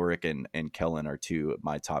think Ulrich and Kellen are two of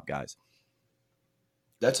my top guys.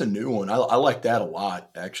 That's a new one. I like that a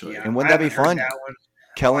lot, actually. Yeah, and wouldn't that be fun?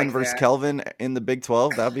 Kellen like versus Kelvin in the Big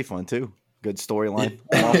 12. That'd be fun too. Good storyline.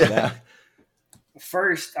 Yeah.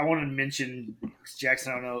 First, I want to mention,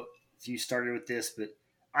 Jackson, I don't know if you started with this, but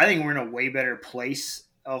I think we're in a way better place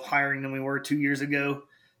of hiring than we were 2 years ago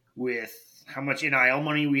with how much NIL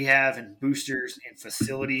money we have and boosters and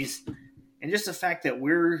facilities. And just the fact that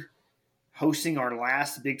we're hosting our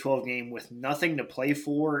last Big 12 game with nothing to play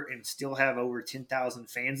for and still have over 10,000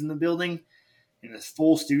 fans in the building and a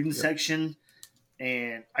full student section.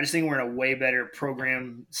 And I just think we're in a way better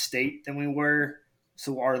program state than we were.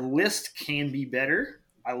 So our list can be better.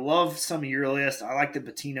 I love some of your list. I like the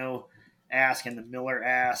Pitino ask and the Miller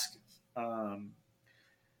ask.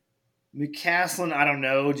 McCaslin, I don't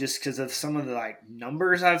know, just because of some of the like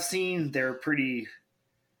numbers I've seen, they're pretty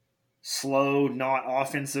slow, not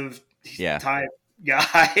offensive type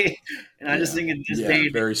guy. And I just think in this day,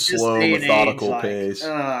 very slow, methodical pace.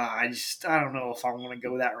 I don't know if I want to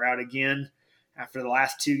go that route again after the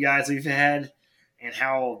last two guys we've had and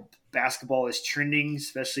how basketball is trending,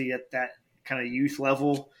 especially at that kind of youth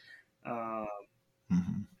level.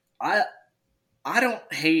 I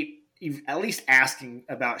don't hate at least asking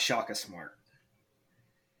about Shaka Smart.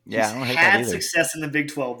 Yeah, He's I don't hate had that either. success in the Big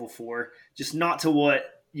 12 before, just not to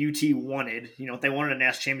what UT wanted. They wanted a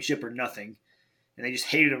national championship or nothing, and they just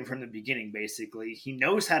hated him from the beginning, basically. He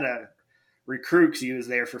knows how to recruit because he was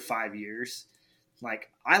there for 5 years.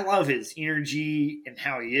 Like, I love his energy and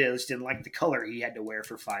how he is. Didn't like the color he had to wear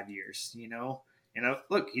for 5 years, And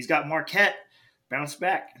look, he's got Marquette bounced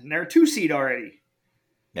back, and they're a 2-seed already.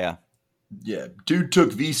 Yeah. Yeah, dude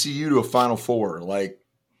took VCU to a Final Four. Like,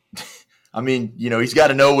 I mean, he's got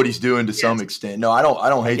to know what he's doing to some extent. No, I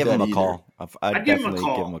don't hate give that him a either. call. I'd give him definitely a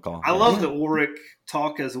call. give him a call. I love the Ulrich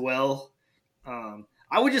talk as well.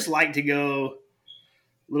 I would just like to go a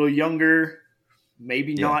little younger,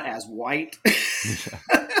 maybe not as white.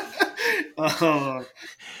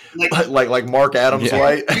 Like Mark Adams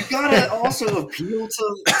white. You gotta also appeal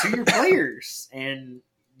to your players, and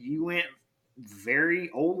you went very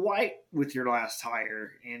old white with your last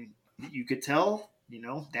hire, and you could tell,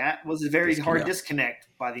 that was a very hard disconnect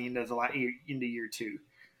by the end of into year two,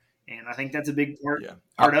 and I think that's a big part. Yeah,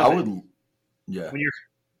 part of I it. would. Yeah,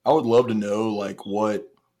 I would love to know what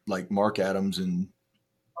Mark Adams and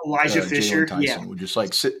Elijah Fisher, would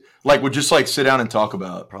just sit down and talk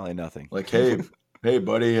about. Probably nothing. Like, hey,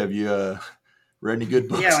 buddy, have you read any good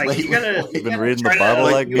books? Yeah, like lately? you gotta been reading the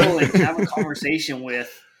Bible like me. and have a conversation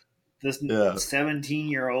with this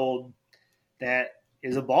 17-year-old that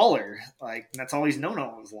is a baller. Like, that's all he's known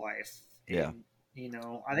all his life. And,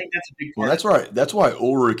 I think that's a big part. Well, that's right. That's why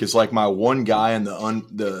Ulrich is like my one guy in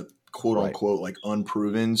the quote unquote like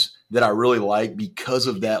unprovens that I really like because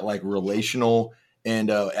of that like relational. And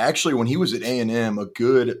actually, when he was at A&M, a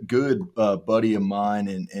good buddy of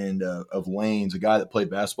mine and of Lane's, a guy that played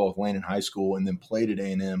basketball with Lane in high school and then played at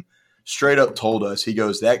A&M, straight up told us, he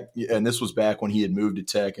goes, and this was back when he had moved to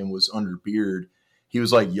Tech and was under Beard. He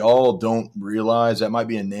was like, y'all don't realize that might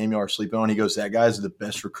be a name y'all are sleeping on. He goes, that guy's the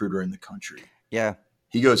best recruiter in the country. Yeah.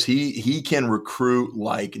 He goes, he can recruit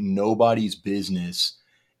like nobody's business.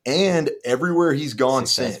 And everywhere he's gone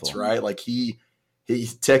since, right? Like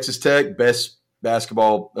he's Texas Tech, best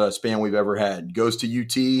basketball span we've ever had. Goes to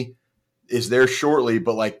UT, is there shortly,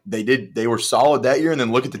 but like they were solid that year. And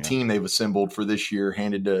then look at the team they've assembled for this year,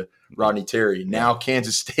 handed to Rodney Terry. Now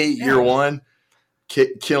Kansas State year one,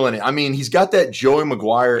 killing it. I mean, he's got that Joey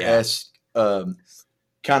Maguire-esque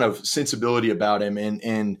kind of sensibility about him.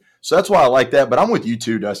 And so that's why I like that. But I'm with you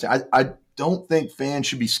too, Dustin. I don't think fans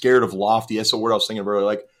should be scared of lofty. That's the word I was thinking of earlier,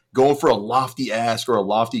 like going for a lofty ask or a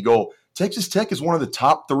lofty goal. Texas Tech is one of the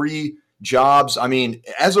top 3 jobs. I mean,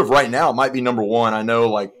 as of right now, it might be number 1. I know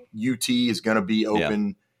like UT is going to be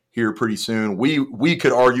open here pretty soon. We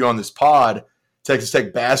could argue on this pod, Texas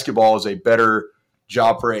Tech basketball is a better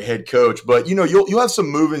job for a head coach, but you'll have some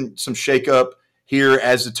moving, some shakeup here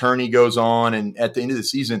as the tourney goes on and at the end of the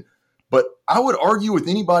season. But I would argue with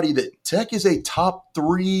anybody that Tech is a top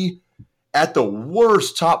 3, at the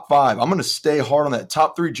worst top 5. I'm going to stay hard on that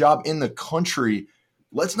top 3 job in the country.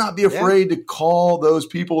 Let's not be afraid to call those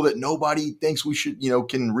people that nobody thinks we should,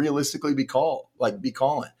 can realistically be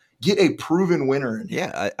calling. Get a proven winner in here.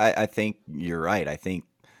 Yeah, I think you're right. I think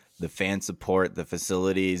the fan support, the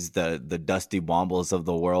facilities, the Dusty Wombles of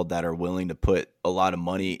the world that are willing to put a lot of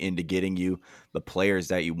money into getting you the players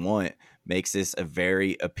that you want makes this a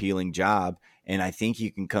very appealing job. And I think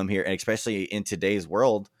you can come here, and especially in today's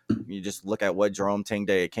world, you just look at what Jerome Tang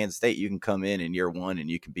did at Kansas State. You can come in year 1 and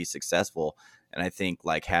you can be successful. And I think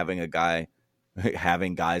like having guys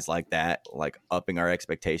like that, like upping our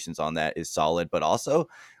expectations on that is solid. But also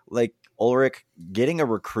like Ulrich getting a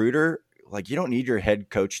recruiter, like you don't need your head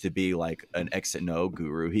coach to be like an X and O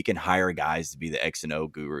guru. He can hire guys to be the X and O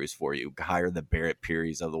gurus for you. Hire the Barrett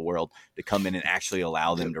Pearies of the world to come in and actually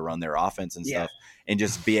allow them to run their offense and stuff, and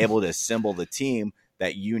just be able to assemble the team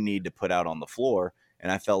that you need to put out on the floor.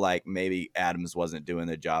 And I felt like maybe Adams wasn't doing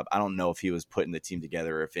the job. I don't know if he was putting the team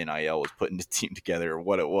together or if NIL was putting the team together or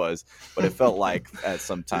what it was, but it felt like at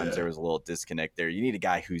sometimes there was a little disconnect there. You need a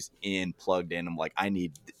guy who's plugged in. I'm like, I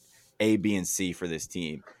need A, B, and C for this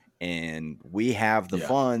team. And we have the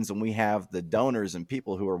funds and we have the donors and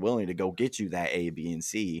people who are willing to go get you that A, B, and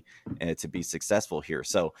C to be successful here.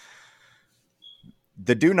 So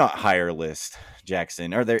the do not hire list,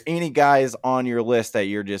 Jackson, are there any guys on your list that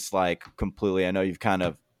you're just like completely, I know you've kind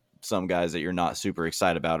of some guys that you're not super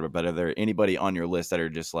excited about, but are there anybody on your list that are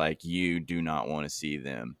just like, you do not want to see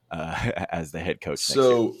them as the head coach?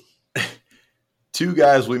 So 2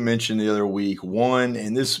 guys we mentioned the other week, one,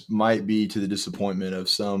 and this might be to the disappointment of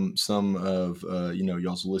some of,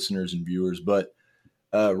 y'all's listeners and viewers, but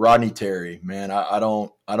Rodney Terry, man, I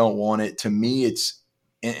don't want it. To me, it's,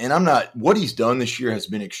 and I'm not, what he's done this year has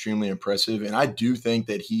been extremely impressive. And I do think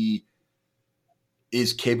that he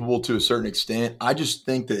is capable to a certain extent. I just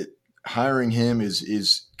think that hiring him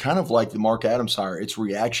is kind of like the Mark Adams hire. It's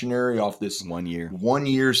reactionary off this 1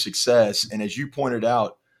 year success. And as you pointed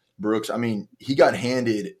out, Brooks, I mean, he got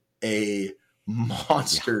handed a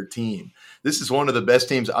monster team. This is one of the best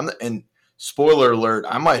teams. And spoiler alert,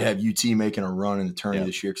 I might have UT making a run in the tournament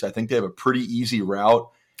this year because I think they have a pretty easy route.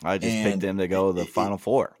 I just picked them to go to the Final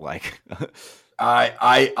Four. Like,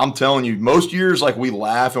 I'm telling you, most years, like we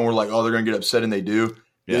laugh and we're like, oh, they're going to get upset, and they do.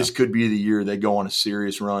 Yeah. This could be the year they go on a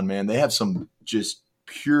serious run, man. They have some just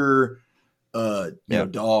pure,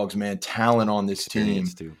 dogs, man, talent on this team.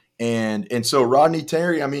 Too. And so Rodney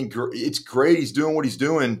Terry, I mean, it's great. He's doing what he's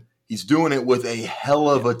doing. He's doing it with a hell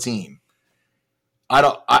of a team. I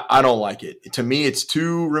don't like it. To me, it's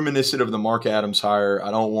too reminiscent of the Mark Adams hire. I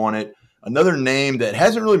don't want it. Another name that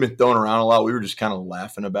hasn't really been thrown around a lot, we were just kind of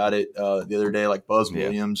laughing about it the other day, like Buzz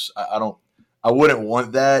Williams. I wouldn't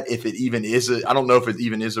want that if it even is I don't know if it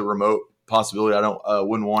even is a remote possibility.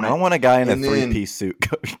 Wouldn't want it. I don't want a guy in a 3-piece suit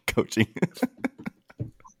coaching.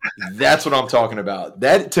 That's what I'm talking about.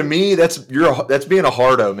 That, to me, that's being a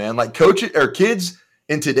hardo, man. Like kids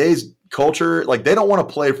in today's culture, like they don't want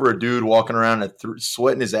to play for a dude walking around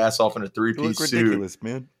sweating his ass off in a 3-piece suit. Ridiculous,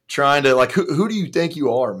 man. Trying to, like, who do you think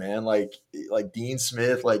you are, man? Like Dean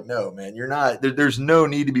Smith? Like, no, man, you're not. There's no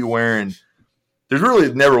need to be wearing. There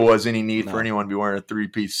really never was any need for anyone to be wearing a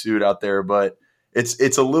 3-piece suit out there, but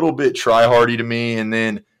it's a little bit try-hardy to me. And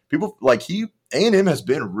then people like A&M has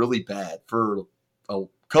been really bad for a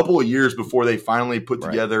couple of years before they finally put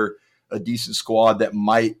together a decent squad that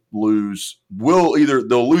might lose.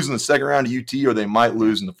 They'll lose in the second round of UT, or they might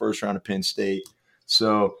lose in the first round of Penn State.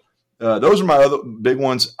 So. Those are my other big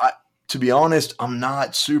ones. To be honest, I'm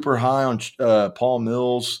not super high on Paul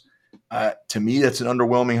Mills. To me, that's an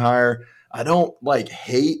underwhelming hire. I don't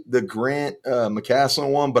hate the Grant McCaslin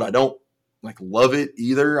one, but I don't love it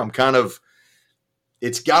either. I'm kind of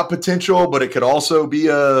it's got potential, but it could also be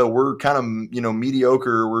we're kind of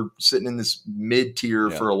mediocre. We're sitting in this mid tier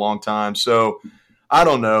for a long time, so. I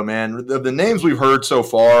don't know, man. The names we've heard so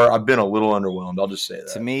far, I've been a little underwhelmed. I'll just say that.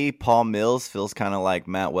 To me, Paul Mills feels kind of like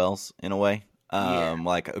Matt Wells in a way.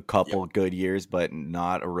 Like a couple good years, but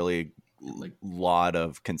not a really lot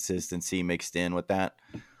of consistency mixed in with that.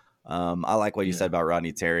 I like what you said about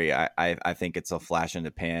Rodney Terry. I think it's a flash in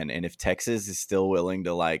the pan. And if Texas is still willing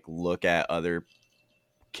to like look at other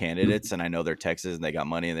candidates, and I know they're Texas and they got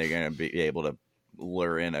money and they're going to be able to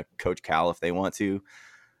lure in a Coach Cal if they want to,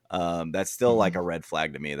 that's still like a red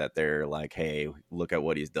flag to me that they're like, hey, look at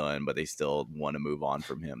what he's done, but they still want to move on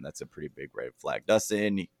from him. That's a pretty big red flag.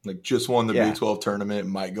 Dustin, like just won the Big 12 tournament,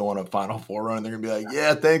 might go on a Final Four run. They're gonna be like,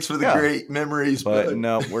 yeah, thanks for the great memories, but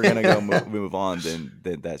no, we're gonna go move on.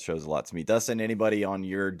 Then that shows a lot to me. Dustin, anybody on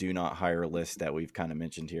your do not hire list that we've kind of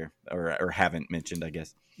mentioned here or haven't mentioned, I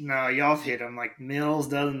guess? No, y'all have hit them. Like Mills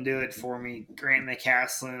doesn't do it for me. Grant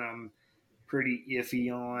McCaslin, I'm pretty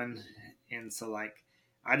iffy on, and so like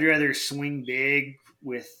I'd rather swing big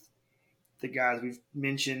with the guys we've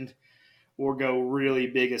mentioned or go really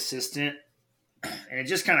big assistant. And it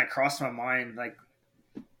just kind of crossed my mind, like,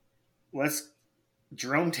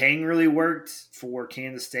 Jerome Tang really worked for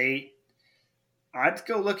Kansas State. I'd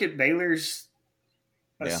go look at Baylor's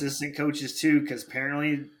assistant coaches too, because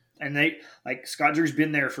apparently, and they like Scott Drew's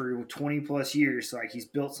been there for 20+ years, so like he's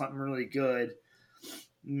built something really good.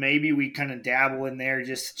 Maybe we kind of dabble in there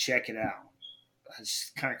just to check it out. It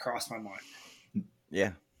just kind of crossed my mind.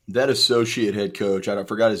 Yeah. That associate head coach, I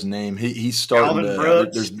forgot his name. He's starting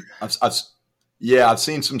I've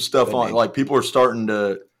seen some stuff on, like people are starting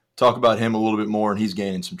to talk about him a little bit more, and he's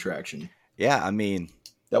gaining some traction. Yeah, I mean,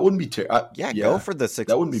 that wouldn't be terrible. Go for the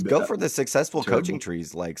for the successful terrible coaching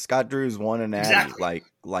trees. Like Scott Drew's won an Natty.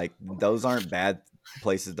 Like those aren't bad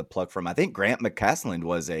places to pluck from. I think Grant McCaslin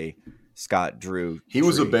was a Scott Drew. He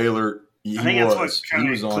was a Baylor. He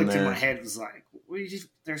was on there. In my head was like,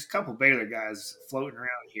 there's a couple Baylor guys floating around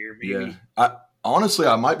here. Maybe. Yeah. Honestly,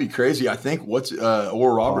 I might be crazy. I think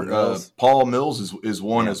Paul Mills is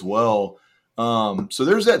one as well. So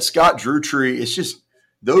there's that Scott Drew tree. It's just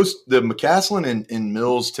the McCaslin and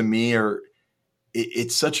Mills to me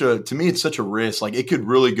it's such a risk. Like it could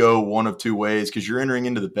really go one of two ways because you're entering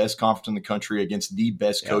into the best conference in the country against the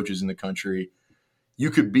best coaches in the country. You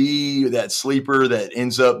could be that sleeper that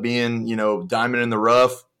ends up being, diamond in the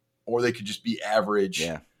rough, or they could just be average.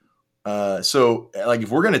 Yeah. So like if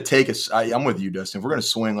we're going to I'm with you, Dustin. If we're going to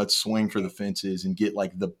swing, let's swing for the fences and get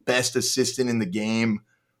like the best assistant in the game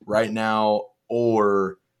right now.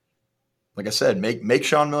 Or like I said, make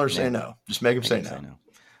Sean Miller say no. Just make him say no.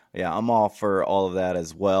 Yeah. I'm all for all of that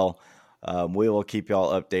as well. We will keep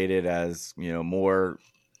y'all updated as, more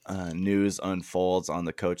news unfolds on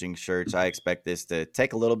the coaching search. I expect this to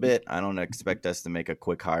take a little bit. I don't expect us to make a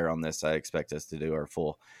quick hire on this. I expect us to do our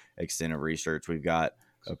full extent of research. We've got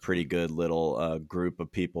a pretty good little group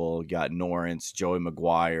of people. We got Norrance, Joey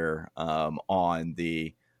McGuire on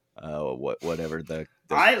the whatever the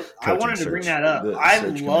I wanted to bring that up. I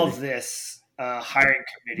love this hiring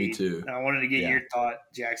committee. Me too. I wanted to get your thought,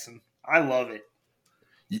 Jackson. I love it.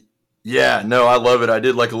 Yeah, no, I love it. I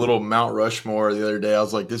did like a little Mount Rushmore the other day. I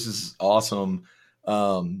was like, this is awesome.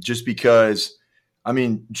 Just because, I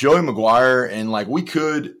mean, Joey McGuire and like we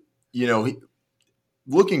could,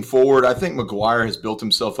 looking forward, I think McGuire has built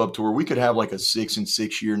himself up to where we could have like a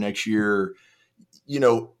 6-6 year next year.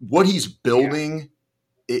 What he's building,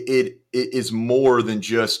 it is more than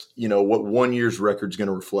just, what 1 year's record is going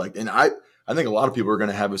to reflect. And I think a lot of people are going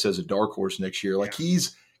to have us as a dark horse next year. Like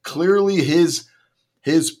he's clearly his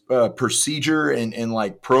procedure and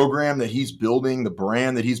like program that he's building, the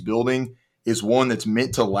brand that he's building is one that's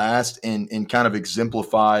meant to last and kind of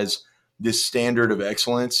exemplifies this standard of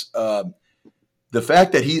excellence. The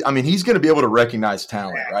fact that he's going to be able to recognize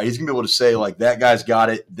talent, right? He's going to be able to say like that guy's got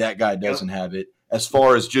it, that guy doesn't have it. As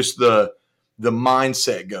far as just the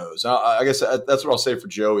mindset goes, I guess that's what I'll say for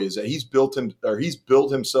Joey is that he's built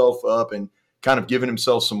himself up and kind of given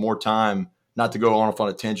himself some more time. Not to go on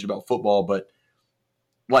a tangent about football, but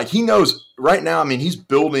like he knows right now, he's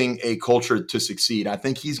building a culture to succeed. I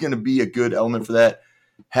think he's going to be a good element for that.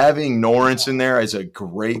 Having Norrance in there is a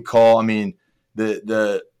great call.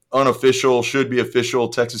 The unofficial should be official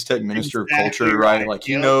Texas Tech minister of culture, right? Like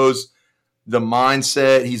he knows the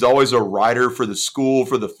mindset. He's always a writer for the school,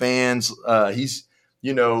 for the fans. He's,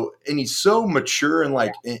 and he's so mature and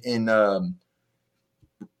like in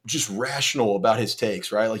just rational about his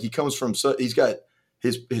takes, right? Like he comes from, he's got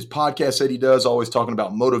his podcast that he does, always talking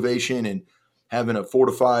about motivation and having a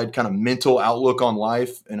fortified kind of mental outlook on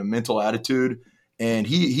life and a mental attitude. And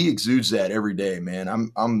he exudes that every day,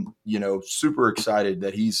 man. I'm super excited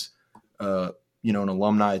that he's an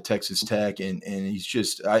alumni at Texas Tech and he's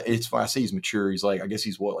just it's fun. I say he's mature. He's like, I guess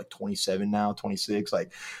he's like 27 now, 26. Like,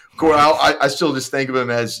 of course, I still just think of him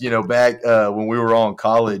as back when we were all in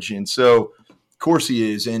college, and so of course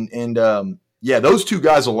he is. And those two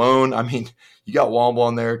guys alone. you got Womble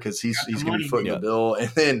on there because he's going to be footing the bill, and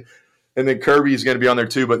then Kirby is going to be on there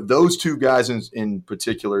too. But those two guys in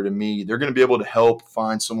particular, to me, they're going to be able to help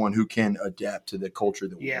find someone who can adapt to the culture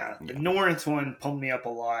that we have. The Norrance one pumped me up a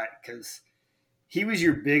lot because he was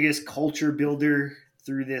your biggest culture builder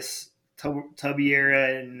through this Tubby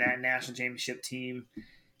era and that national championship team.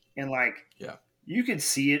 And, you could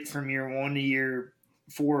see it from year 1 to year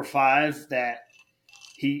 4 or 5 that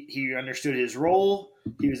he understood his role.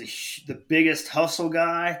 He was the biggest hustle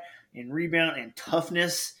guy and rebound and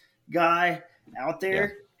toughness guy out there.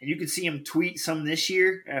 Yeah. And you could see him tweet some this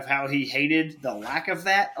year of how he hated the lack of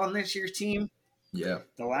that on this year's team. Yeah.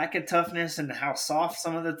 The lack of toughness and how soft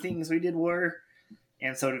some of the things we did were.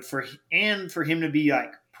 And so for him to be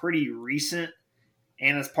pretty recent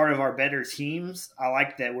and as part of our better teams, I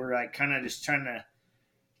like that we're kind of just trying to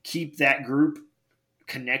keep that group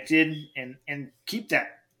connected and keep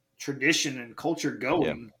that tradition and culture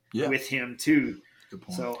going with him too. Good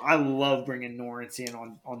point. So I love bringing Norrance in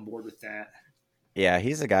on board with that. Yeah,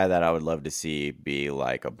 he's a guy that I would love to see be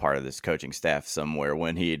a part of this coaching staff somewhere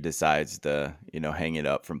when he decides to, hang it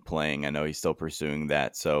up from playing. I know he's still pursuing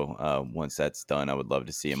that. So once that's done, I would love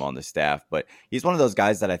to see him on the staff. But he's one of those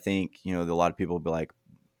guys that I think, a lot of people would be like,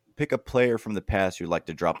 pick a player from the past you'd like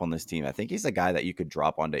to drop on this team. I think he's a guy that you could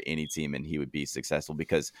drop onto any team and he would be successful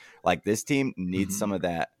because this team needs some of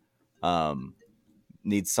that,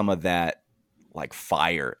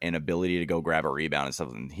 fire and ability to go grab a rebound and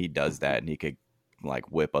stuff. And he does that, and he could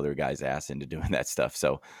whip other guys' ass into doing that stuff.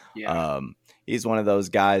 So he's one of those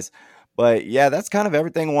guys. But yeah, that's kind of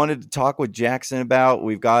everything I wanted to talk with Jackson about.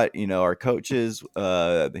 We've got, our coaches,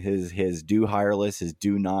 his do hire list, his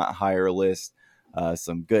do not hire list,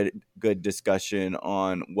 some good discussion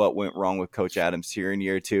on what went wrong with Coach Adams here in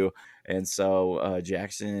year 2. And so,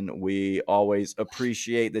 Jackson, we always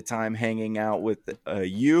appreciate the time hanging out with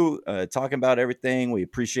you, talking about everything. We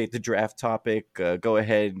appreciate the draft topic. Go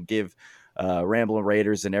ahead and give Ramblin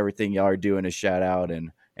Raiders and everything y'all are doing a shout out,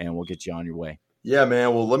 and we'll get you on your way. Yeah,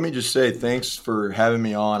 man. Well, let me just say thanks for having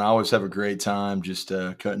me on. I always have a great time just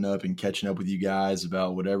cutting up and catching up with you guys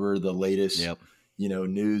about whatever the latest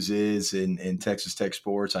news is in Texas Tech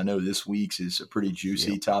sports. I know this week's is a pretty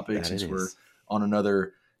juicy topic since we're on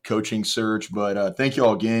another coaching search, but thank you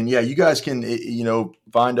all again. Yeah, you guys can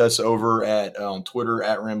find us over at on Twitter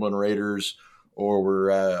at Ramblin Raiders, or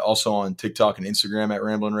we're also on TikTok and Instagram at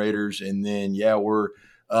Ramblin Raiders. And then we're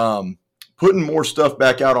putting more stuff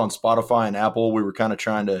back out on Spotify and Apple. We were kind of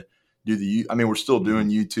trying to do we're still doing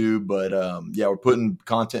YouTube, but we're putting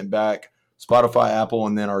content back Spotify, Apple,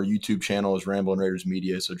 and then our YouTube channel is Ramblin Raiders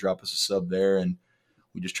Media. So drop us a sub there, and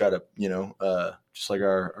we just try to, just like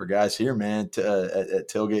our guys here, man, at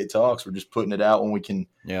Tailgate Talks, we're just putting it out when we can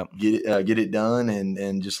get it done,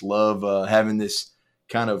 and just love having this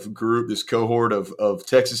kind of group, this cohort of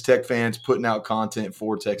Texas Tech fans putting out content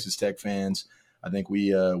for Texas Tech fans. I think we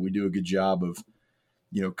do a good job of,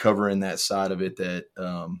 covering that side of it that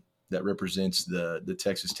represents the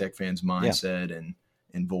Texas Tech fans' mindset and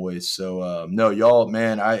voice. So no, y'all,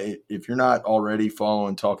 man, if you're not already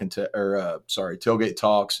following Tailgate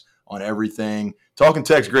Talks on everything, Talking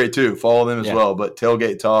Tech's great too. Follow them as well. But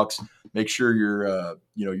Tailgate Talks, make sure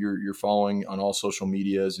you're following on all social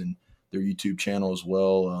medias and their YouTube channel as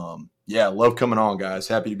well. Love coming on, guys.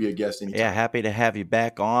 Happy to be a guest anytime. Yeah, happy to have you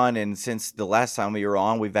back on. And since the last time we were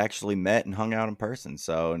on, we've actually met and hung out in person.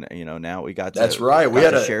 So, now we got to, that's right. We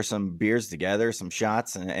had to share some beers together, some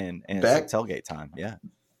shots, and some tailgate time. Yeah.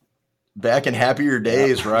 Back in happier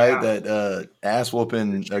days, right? That ass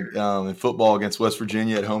whooping in football against West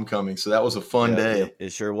Virginia at homecoming. So that was a fun day.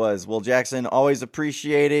 It sure was. Well, Jackson, always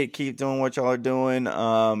appreciate it. Keep doing what y'all are doing.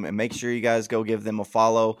 And make sure you guys go give them a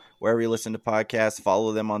follow wherever you listen to podcasts.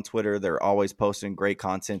 Follow them on Twitter. They're always posting great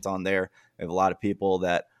content on there. We have a lot of people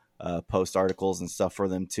that post articles and stuff for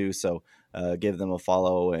them too. So give them a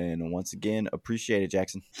follow. And once again, appreciate it,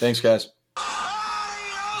 Jackson. Thanks, guys.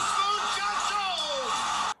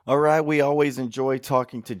 All right, we always enjoy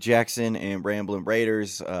talking to Jackson and Ramblin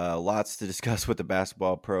Raiders. Lots to discuss with the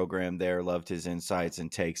basketball program there. Loved his insights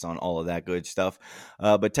and takes on all of that good stuff.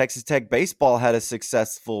 But Texas Tech baseball had a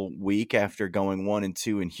successful week after going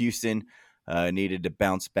 1-2 in Houston. Needed to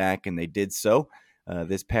bounce back, and they did so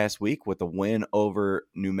this past week with a win over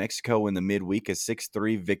New Mexico in the midweek, a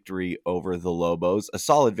 6-3 victory over the Lobos. A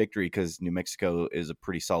solid victory because New Mexico is a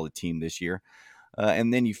pretty solid team this year.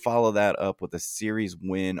 And then you follow that up with a series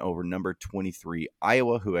win over number 23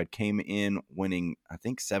 Iowa, who had came in winning, I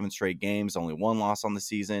think, 7 straight games, only 1 loss on the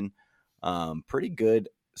season. Pretty good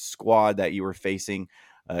squad that you were facing,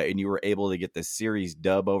 and you were able to get the series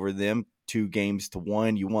dub over them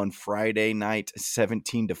 2-1. You won Friday night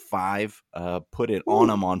 17-5. Put it on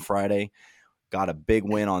them on Friday. Got a big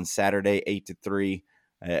win on Saturday 8-3.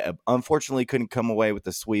 Unfortunately, couldn't come away with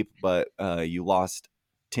the sweep, but you lost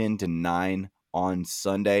 10-9 on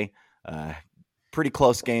Sunday. Pretty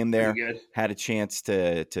close game there. Pretty good. Had a chance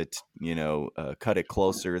to cut it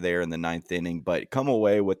closer there in the 9th inning, but come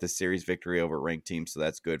away with the series victory over ranked team, so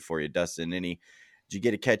that's good for you. Dustin, did you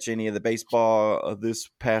get to catch any of the baseball this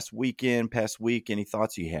past week? Any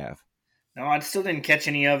thoughts you have? No, I still didn't catch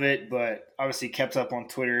any of it, but obviously kept up on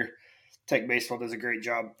Twitter. Tech Baseball does a great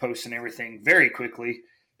job posting everything very quickly.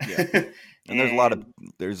 Yeah, and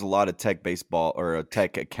there's a lot of Tech Baseball or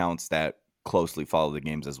Tech accounts that closely follow the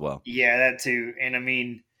games as well. Yeah, that too. And I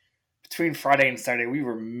mean, between Friday and Saturday, we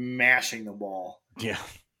were mashing the ball. Yeah,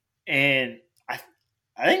 and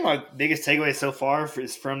I think my biggest takeaway so far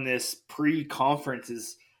is from this pre-conference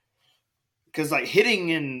is because like hitting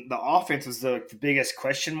in the offense was the biggest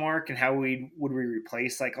question mark, and how would we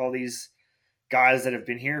replace like all these guys that have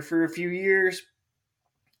been here for a few years,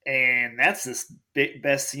 and that's this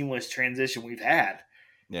best seamless transition we've had.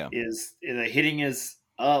 Yeah, is the hitting is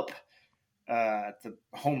up, the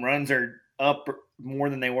home runs are up more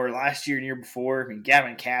than they were last year and year before. I mean,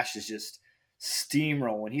 Gavin Cash is just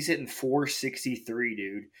steamrolling. He's hitting 463,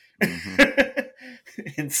 dude. Mm-hmm.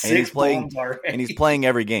 and he's playing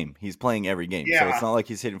every game. Yeah. So it's not like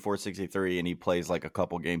he's hitting 463 and he plays like a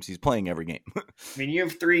couple games. He's playing every game. I mean, you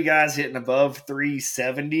have 3 guys hitting above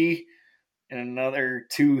 370 and another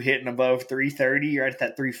 2 hitting above 330. You're at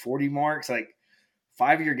that 340 mark. It's like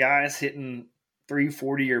 5 of your guys hitting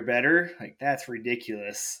 340 or better. Like, that's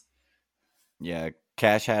ridiculous. Yeah,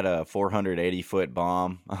 Cash had a 480-foot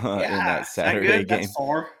bomb in that Saturday game. That's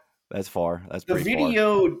far. That's pretty far. The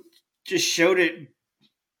video just showed it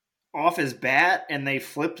off his bat, and they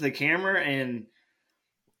flipped the camera, and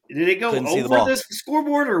did it go over the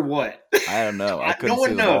scoreboard or what? I don't know. I couldn't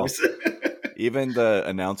see the ball. Even the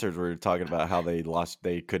announcers were talking about how they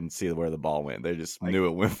couldn't see where the ball went. They just knew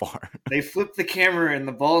it went far. They flipped the camera and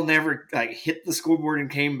the ball never hit the scoreboard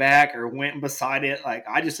and came back or went beside it.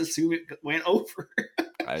 I just assume it went over.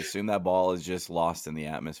 I assume that ball is just lost in the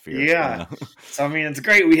atmosphere. Yeah. So, I mean, it's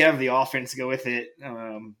great we have the offense to go with it.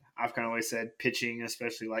 I've kind of always said pitching,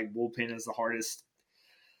 especially like bullpen, is the hardest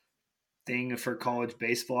thing for college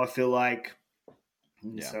baseball, I feel like.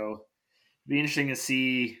 Yeah. So it'd be interesting to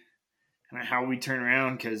see kind of how we turn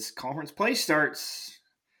around, because conference play starts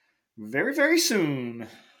very, very soon.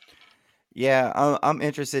 Yeah, I'm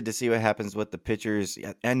interested to see what happens with the pitchers.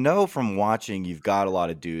 I know from watching you've got a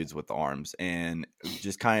lot of dudes with arms, and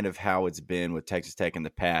just kind of how it's been with Texas Tech in the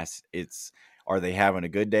past. Are they having a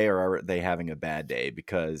good day or are they having a bad day?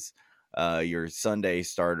 Because your Sunday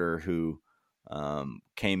starter who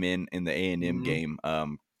came in the A&M game,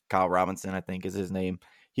 Kyle Robinson, I think is his name.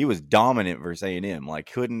 He was dominant versus A&M.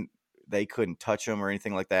 They couldn't touch him or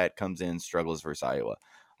anything like that. Comes in, struggles versus Iowa.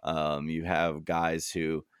 You have guys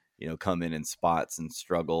who come in spots and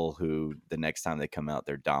struggle, who the next time they come out,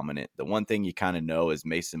 they're dominant. The one thing you kind of know is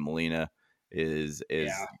Mason Molina is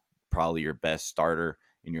probably your best starter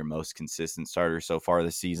and your most consistent starter so far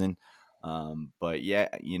this season. But yeah,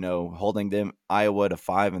 holding them Iowa to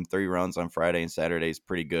 5 and 3 runs on Friday and Saturday is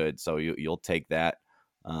pretty good. So you'll take that.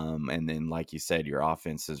 And then, like you said, your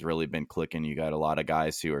offense has really been clicking. You got a lot of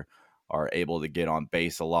guys who are able to get on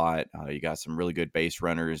base a lot. You got some really good base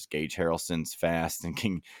runners. Gage Harrelson's fast and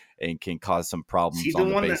can cause some problems. He's on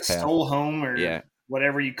the one base that path. Stole home or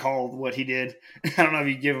whatever you called what he did. I don't know if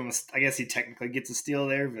you give him. I guess he technically gets a steal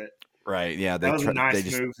there, but right, yeah, that was a nice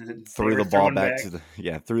just move. Threw the ball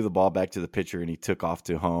back to the pitcher, and he took off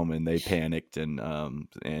to home, and they panicked,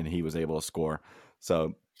 and he was able to score.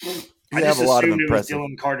 So I just assumed it was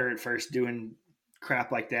Dylan Carter at first doing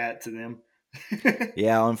crap like that to them.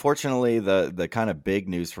 Yeah, unfortunately, the kind of big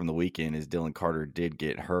news from the weekend is Dylan Carter did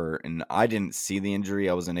get hurt, and I didn't see the injury.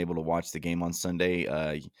 I wasn't able to watch the game on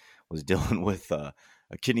Sunday. Was dealing with a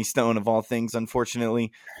kidney stone of all things,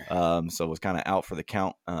 unfortunately. So was kind of out for the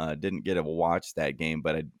count. Didn't get to watch that game,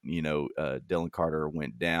 but Dylan Carter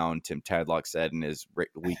went down. Tim Tadlock said in his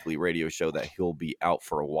weekly radio show that he'll be out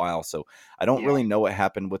for a while. So I don't really know what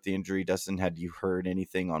happened with the injury. Dustin, had you heard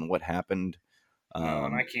anything on what happened? No,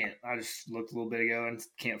 and I can't. I just looked a little bit ago and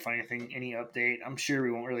can't find any update. I'm sure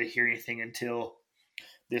we won't really hear anything until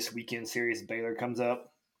this weekend series Baylor comes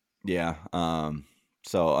up. Yeah.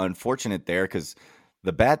 So unfortunate there, because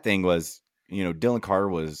the bad thing was, Dylan Carter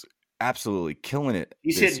was absolutely killing it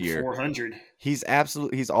this year. He's hitting 400.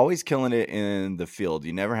 He's always killing it in the field.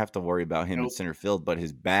 You never have to worry about him in center field, but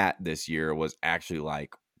his bat this year was actually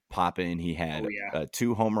popping. He had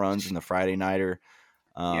 2 home runs in the Friday nighter.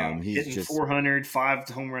 Yeah, He's hitting just 400, 5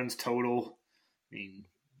 home runs total. I mean,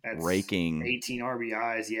 that's raking. 18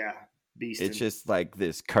 RBIs. Yeah, It's beasting. just like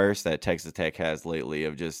this curse that Texas Tech has lately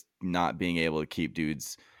of just not being able to keep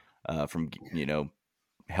dudes from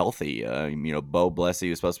healthy. Bo Blessey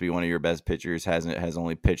was supposed to be one of your best pitchers, has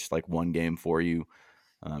only pitched like one game for you.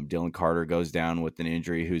 Dylan Carter goes down with an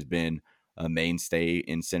injury, who's been a mainstay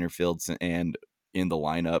in center field and in the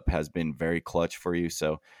lineup, has been very clutch for you.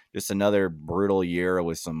 So just another brutal year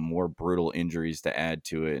with some more brutal injuries to add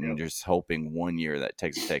to it, and Yep. just hoping one year that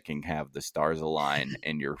Texas Tech can have the stars align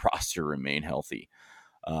and your roster remain healthy.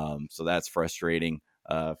 So that's frustrating.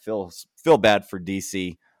 Feel bad for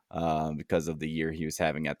DC because of the year he was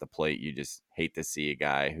having at the plate. You just hate to see a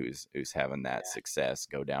guy who's having that success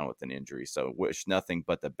go down with an injury. So wish nothing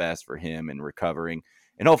but the best for him in recovering,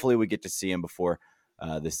 and hopefully we get to see him before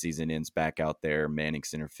the season ends back out there manning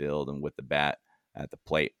center field and with the bat at the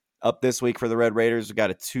plate. Up this week for the Red Raiders, we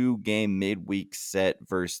got a 2-game midweek set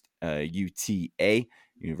versus UTA,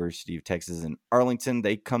 University of Texas in Arlington.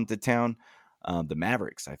 They come to town. The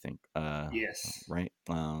Mavericks, I think. Yes. Right.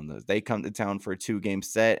 They come to town for a 2-game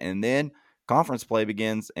set, and then conference play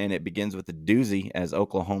begins, and it begins with a doozy as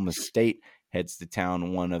Oklahoma State heads to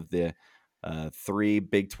town, one of the 3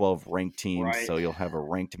 Big 12 ranked teams. Right. So you'll have a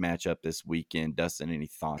ranked matchup this weekend. Dustin, any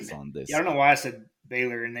thoughts on this? Yeah, I don't know why I said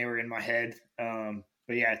Baylor and they were in my head.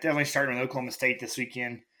 But yeah, definitely starting with Oklahoma State this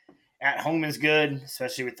weekend. At home is good,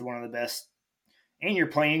 especially with one of the best. And you're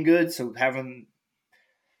playing good, so having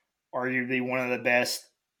arguably one of the best,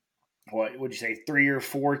 what would you say, 3 or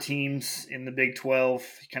 4 teams in the Big 12.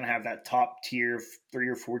 You kind of have that top tier of 3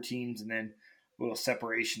 or 4 teams, and then a little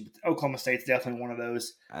separation. But Oklahoma State's definitely one of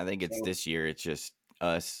those. I think it's this year. It's just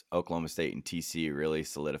us, Oklahoma State, and TCU really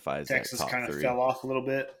solidifies Texas that top kind of 3. fell off a little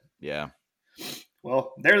bit. Yeah.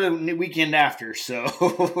 Well, they're the weekend after,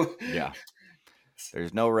 so Yeah.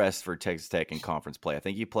 There's no rest for Texas Tech in conference play. I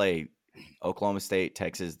think you play Oklahoma State,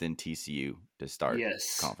 Texas, then TCU to start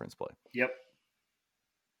conference play. Yep.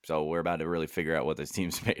 So we're about to really figure out what this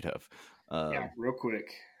team's made of. Yeah, real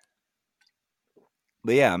quick.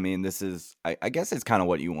 But yeah, I mean, this is, I guess it's kind of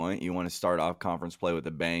what you want. You want to start off conference play with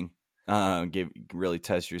a bang, really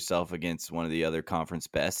test yourself against one of the other conference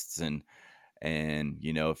bests. And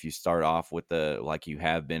if you start off with like you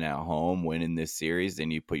have been at home winning this series,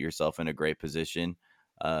 then you put yourself in a great position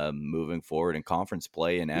moving forward in conference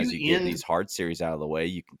play. And as you get these hard series out of the way,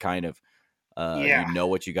 you can kind of,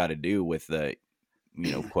 what you got to do with the,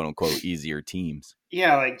 quote unquote, easier teams.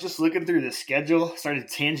 Yeah, like just looking through the schedule, started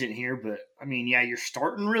tangent here, but I mean, yeah, you're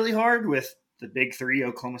starting really hard with the big 3,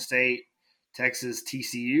 Oklahoma State, Texas,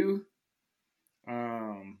 TCU.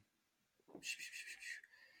 But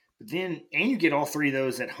then, and you get all 3 of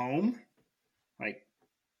those at home. Like,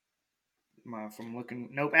 if I'm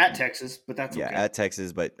looking, at Texas, but that's okay. Yeah, at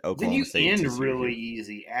Texes, but Oklahoma State. Then you end really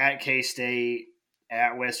easy at K-State,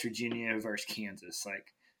 at West Virginia versus Kansas. Like,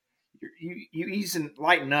 you ease and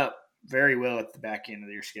lighten up very well at the back end of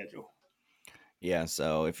your schedule. Yeah,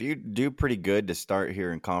 so if you do pretty good to start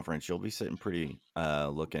here in conference, you'll be sitting pretty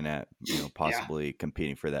looking at possibly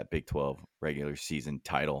competing for that Big 12 regular season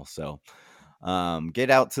title. So get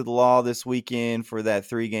out to the law this weekend for that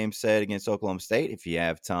 3-game set against Oklahoma State. If you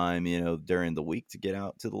have time, during the week to get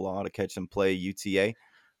out to the law to catch them play UTA,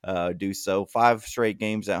 do so. 5 straight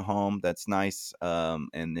games at home. That's nice.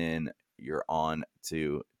 And then you're on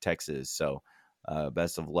to Texas. So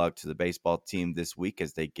best of luck to the baseball team this week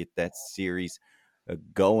as they get that series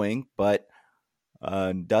going. But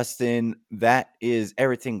Dustin, that is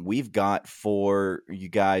everything we've got for you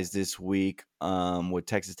guys this week with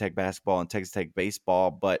Texas Tech basketball and Texas Tech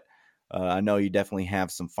baseball. But I know you definitely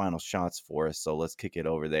have some final shots for us. So let's kick it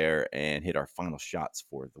over there and hit our final shots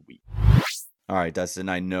for the week. All right, Dustin,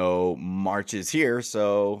 I know March is here,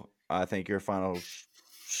 so I think your final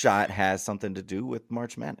shot has something to do with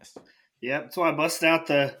March Madness. Yep, so I busted out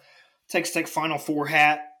the Texas Tech Final Four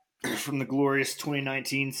hat from the glorious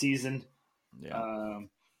 2019 season. Yeah,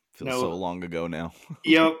 feels so long ago now.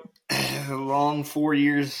 Yep, long 4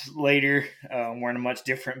 years later, we're in a much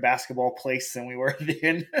different basketball place than we were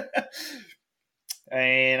then.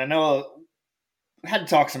 And I know I had to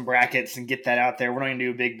talk some brackets and get that out there. We're not going to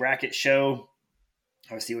do a big bracket show,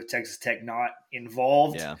 obviously with Texas Tech not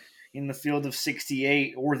involved. In the field of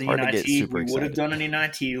 68 or the NIT. We would have done an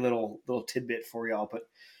NIT little tidbit for y'all, but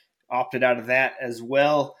opted out of that as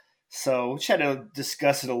well. So we just had to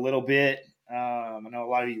discuss it a little bit. I know a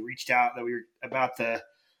lot of you reached out that we were about the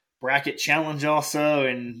bracket challenge also,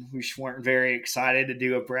 and we just weren't very excited to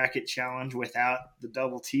do a bracket challenge without the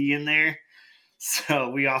double T in there.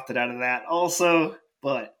 So we opted out of that also,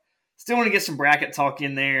 but still want to get some bracket talk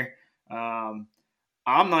in there.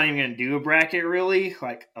 I'm not even going to do a bracket really,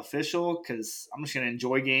 like official, because I'm just going to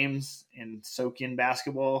enjoy games and soak in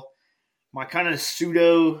basketball. My kind of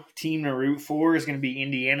pseudo team to root for is going to be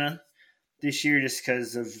Indiana this year, just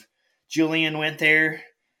because of Julian went there,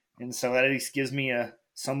 and so that at least gives me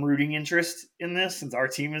some rooting interest in this since our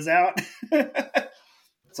team is out.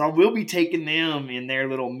 So I will be taking them in their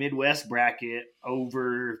little Midwest bracket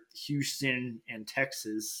over Houston and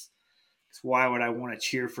Texas. So why would I want to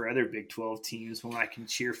cheer for other Big 12 teams when I can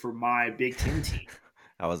cheer for my Big 10 team?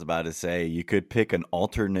 I was about to say, you could pick an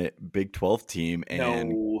alternate Big 12 team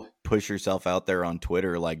and push yourself out there on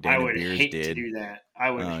Twitter like Danny Beers did. I would hate to do that.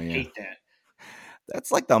 I would hate that.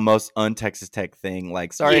 That's like the most un-Texas Tech thing.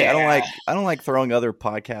 Like, sorry, I don't like throwing other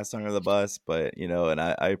podcasts under the bus, but and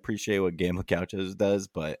I appreciate what Game of Couches does,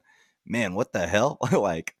 but man, what the hell?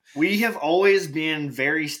 Like, we have always been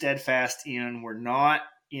very steadfast in we're not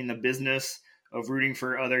in the business of rooting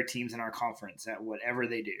for other teams in our conference at whatever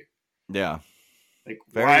they do. Yeah. Like,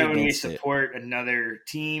 why would we support another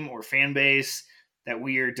team or fan base that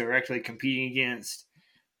we are directly competing against?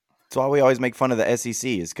 That's why we always make fun of the SEC,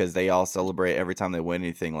 is because they all celebrate every time they win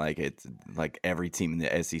anything like it's like every team in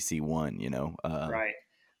the SEC won, Right.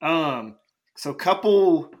 So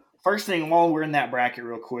first thing while we're in that bracket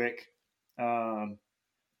real quick, do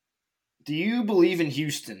you believe in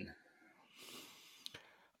Houston?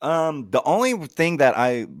 The only thing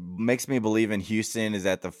that makes me believe in Houston is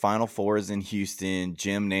that the Final Four is in Houston.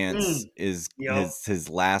 Jim Nance is his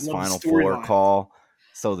last Final Four call.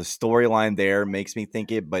 So the storyline there makes me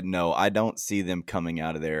think it, but no, I don't see them coming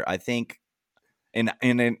out of there. I think, and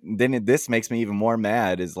then this makes me even more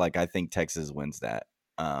mad, is like I think Texas wins that.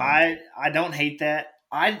 I don't hate that.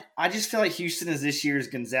 I just feel like Houston is this year's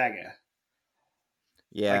Gonzaga.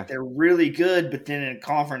 Yeah, like they're really good, but then in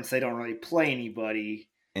conference they don't really play anybody.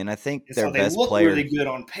 And I think and their so best they look player really good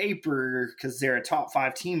on paper because they're a top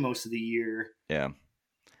 5 team most of the year. Yeah.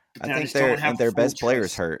 But I think their best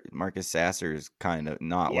players hurt. Marcus Sasser is kind of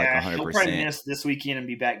not like 100%. He'll probably miss this weekend and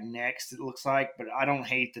be back next, it looks like. But I don't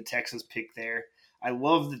hate the Texas pick there. I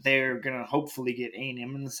love that they're going to hopefully get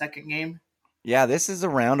A&M in the second game. Yeah, this is a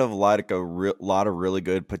round of like a lot of really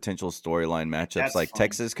good potential storyline matchups. That's like fun.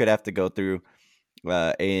 Texas could have to go through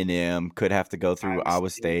A&M, could have to go through Iowa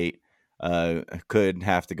State, could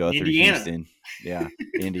have to go through Houston. Yeah,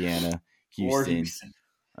 Indiana, Houston. Or Houston.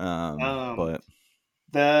 But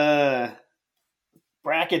the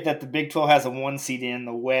bracket that the Big 12 has a 1 seed in,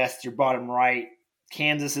 the West, your bottom right,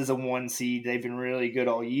 Kansas is a 1 seed. They've been really good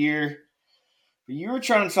all year. But you were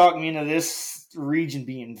trying to talk me into this region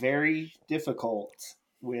being very difficult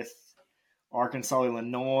with Arkansas,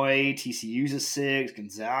 Illinois, TCU's a 6,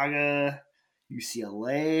 Gonzaga,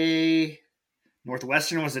 UCLA.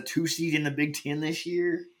 Northwestern was a 2 seed in the Big 10 this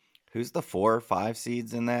year. Who's the 4 or 5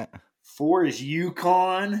 seeds in that? 4 is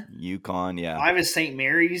UConn. Yeah. 5 is St.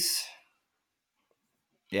 Mary's.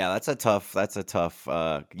 Yeah, that's a tough.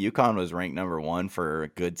 UConn was ranked number 1 for a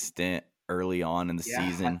good stint early on in the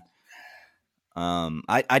season.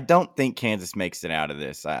 I don't think Kansas makes it out of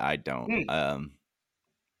this. I don't.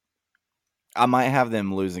 I might have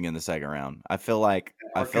them losing in the second round. I feel like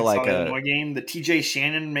Illinois game, the TJ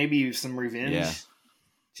Shannon, maybe some revenge,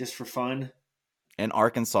 just for fun. And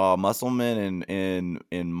Arkansas, Musselman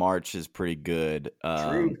in March is pretty good.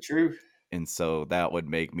 True. And so that would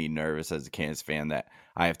make me nervous as a Kansas fan that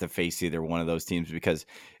I have to face either one of those teams, because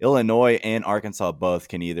Illinois and Arkansas both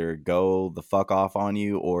can either go the fuck off on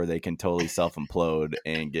you or they can totally self-implode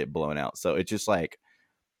and get blown out. So it's just like,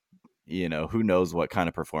 who knows what kind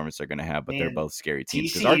of performance they're going to have, but they're both scary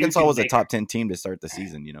teams. Because Arkansas was a top 10 team to start the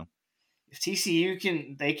season, If TCU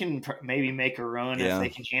can maybe make a run if they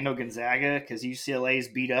can handle Gonzaga, because UCLA's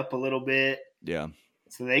beat up a little bit. Yeah.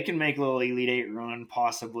 So they can make a little Elite Eight run,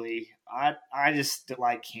 possibly. I just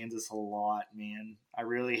like Kansas a lot, man. I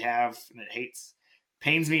really have, and it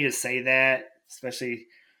pains me to say that, especially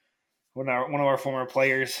when one of our former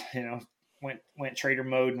players, went trader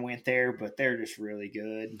mode and went there, but they're just really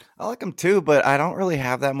good. I like them too, but I don't really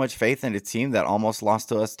have that much faith in a team that almost lost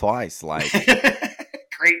to us twice. Like,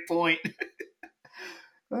 great point.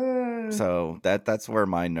 So that's where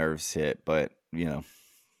my nerves hit, but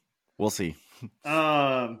we'll see.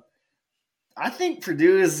 I think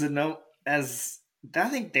Purdue I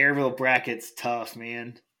think their little bracket's tough,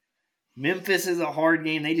 man. Memphis is a hard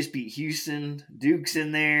game. They just beat Houston. Duke's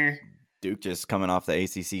in there. Duke just coming off the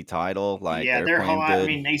ACC title. Like, they're playing hot. good. I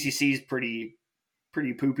mean, ACC's pretty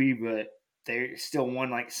poopy, but they still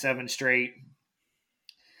won like 7 straight.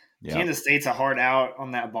 Yeah. Kansas State's a hard out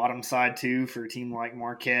on that bottom side too for a team like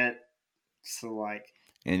Marquette. So like,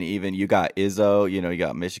 and even you got Izzo. You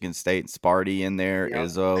got Michigan State and Sparty in there. Yep.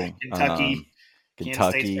 Izzo, Kentucky. Kansas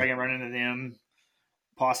State's Kentucky. probably going to run into them.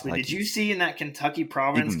 Possibly. Like, Did you see in that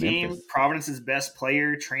Kentucky-Providence even game, Memphis. Providence's best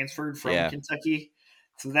player transferred from Yeah. Kentucky?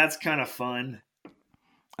 So that's kind of fun.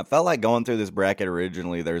 I felt like going through this bracket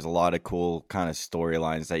originally, there's a lot of cool kind of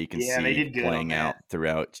storylines that you can Yeah, they see did good playing on out that.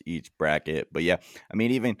 throughout each bracket. But yeah, I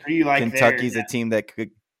mean, even Who do you like Kentucky's there? a team that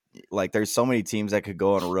could, like, there's so many teams that could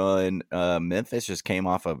go on a run. Memphis just came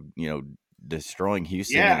off of, destroying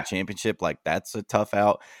Houston in Yeah. the championship. Like, that's a tough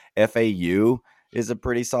out. FAU is a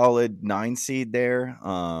pretty solid 9 seed there.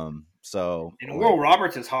 So And Oral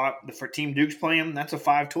Roberts is hot. For Team Duke's playing, that's a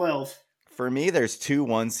 5-12. for me, there's 2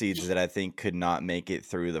 1 seeds that I think could not make it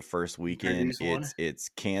through the first weekend. Purdue's one? It's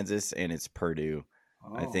Kansas and it's Purdue.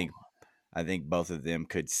 Oh. I think both of them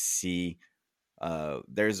could see.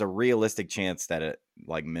 There's a realistic chance that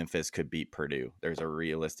Memphis could beat Purdue. There's a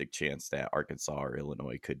realistic chance that Arkansas or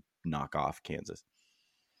Illinois could knock off Kansas.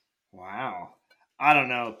 Wow. I don't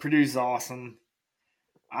know. Purdue's awesome.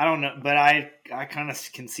 I don't know, but I kind of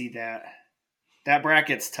can see that. That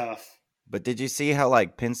bracket's tough. But did you see how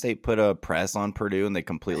Penn State put a press on Purdue and they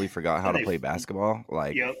completely forgot how to play basketball?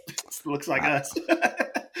 Yep, looks like us.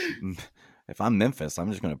 If I'm Memphis, I'm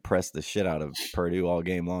just going to press the shit out of Purdue all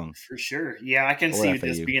game long. For sure. Yeah, I can Or see FAU.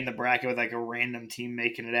 this being the bracket with a random team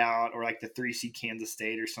making it out, or the 3 seed Kansas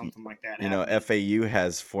State or something like that. FAU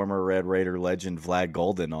has former Red Raider legend Vlad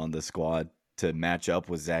Golden on the squad to match up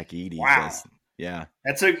with Zach Edey. Wow. Yeah.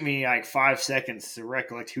 That took me 5 seconds to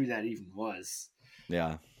recollect who that even was.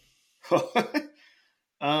 Yeah.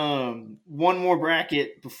 One more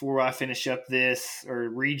bracket before I finish up this, or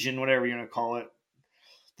region, whatever you want to call it.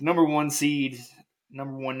 The number 1 seed,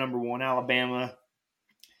 number one, Alabama.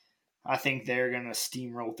 I think they're going to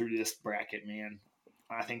steamroll through this bracket, man.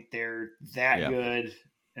 I think they're that good,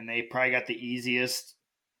 and they probably got the easiest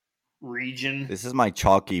region. This is my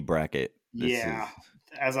chalky bracket.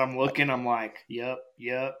 As I'm looking, I'm like, yep.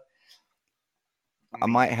 I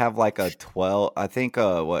might have a 12. I think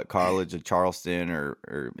College of Charleston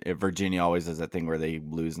or Virginia always does that thing where they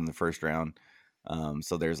lose in the first round.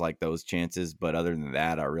 So there's those chances. But other than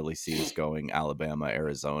that, I really see this going Alabama,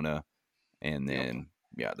 Arizona. And then,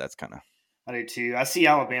 that's kind of. I do too. I see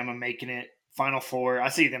Alabama making it Final Four. I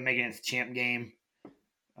see them making it the champ game.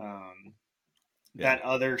 That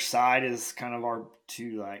other side is kind of our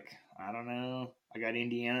two, I don't know. I got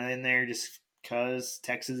Indiana in there just because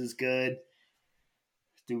Texas is good.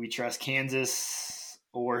 Do we trust Kansas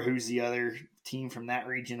or who's the other team from that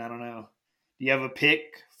region? I don't know. Do you have a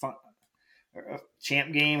pick, a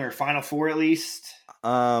champ game or Final Four at least?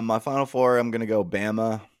 My Final Four, I'm going to go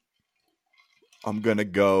Bama. I'm going to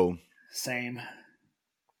go. Same.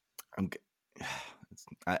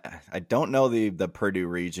 I don't know the Purdue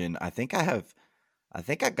region. I think I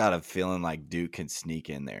got a feeling Duke can sneak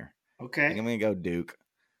in there. Okay. I think I'm going to go Duke.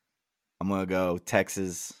 I'm going to go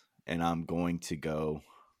Texas, and I'm going to go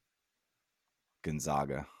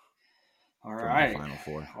Gonzaga. All right. Final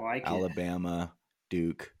Four. I like Alabama,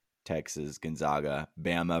 Duke, Texas, Gonzaga,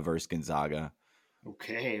 Bama versus Gonzaga.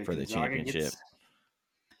 Okay. For the championship.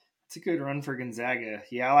 It's a good run for Gonzaga.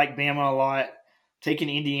 Yeah, I like Bama a lot. Taking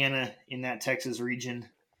Indiana in that Texas region.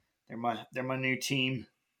 They're my new team.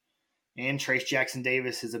 And Trace Jackson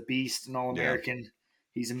Davis is a beast, an All-American. Yeah.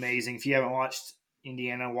 He's amazing. If you haven't watched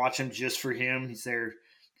Indiana, watch him just for him. He's their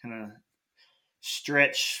kind of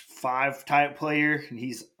stretch 5 type player, and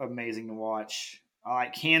he's amazing to watch. I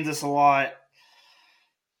like Kansas a lot.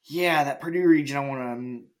 Yeah, that Purdue region I want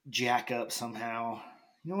to jack up somehow.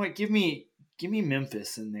 You know what? Give me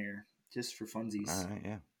Memphis in there just for funsies. All right,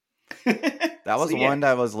 yeah. That was one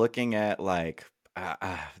that I was looking at.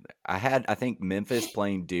 I think Memphis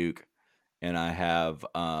playing Duke, and I have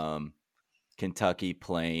Kentucky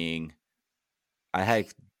playing. I had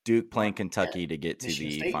Duke playing Kentucky to get to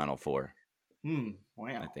Michigan the State? Final Four. Wow.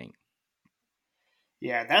 I think.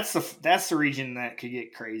 Yeah, that's the region that could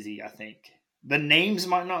get crazy. I think the names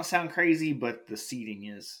might not sound crazy, but the seeding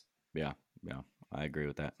is. Yeah, I agree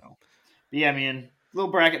with that. So, yeah, man.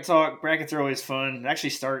 Little bracket talk. Brackets are always fun. It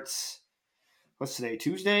actually starts. What's today?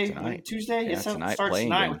 Tuesday? Tonight. Tuesday? Yeah, it starts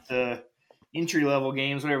tonight with the entry-level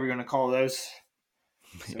games, whatever you're going to call those.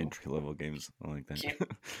 So, entry-level games. I like that.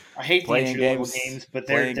 I hate the entry-level games, but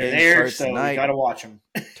they're there, so we got to watch them.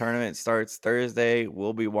 Tournament starts Thursday.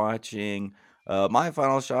 We'll be watching my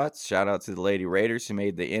final shots. Shout out to the Lady Raiders who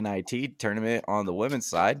made the NIT tournament on the women's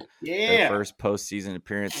side. Yeah. Their first postseason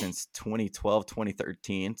appearance since 2012,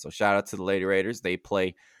 2013. So shout out to the Lady Raiders. They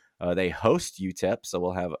play... they host UTEP, so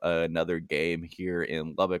we'll have another game here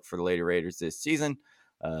in Lubbock for the Lady Raiders this season,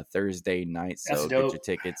 Thursday night. So get your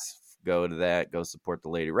tickets, go to that, go support the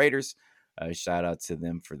Lady Raiders. Shout out to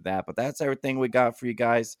them for that. But that's everything we got for you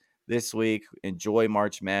guys this week. Enjoy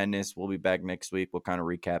March Madness. We'll be back next week. We'll kind of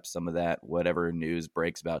recap some of that, whatever news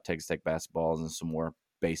breaks about Texas Tech basketballs and some more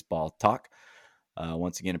baseball talk.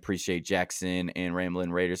 Once again, appreciate Jackson and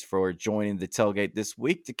Ramblin Raiders for joining the tailgate this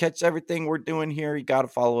week. To catch everything we're doing here, you got to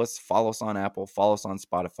follow us. Follow us on Apple. Follow us on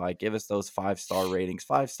Spotify. Give us those 5-star ratings.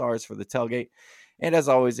 5 stars for the tailgate. And as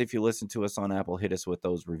always, if you listen to us on Apple, hit us with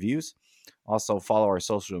those reviews. Also, follow our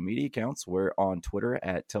social media accounts. We're on Twitter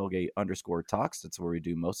at tailgate_talks. That's where we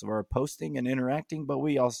do most of our posting and interacting. But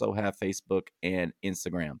we also have Facebook and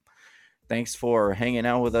Instagram. Thanks for hanging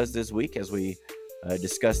out with us this week as we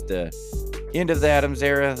discussed the end of the Adams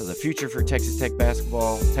era, the future for Texas Tech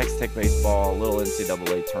basketball, Texas Tech baseball, a little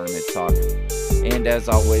NCAA tournament talk. And as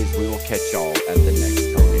always, we will catch y'all at the next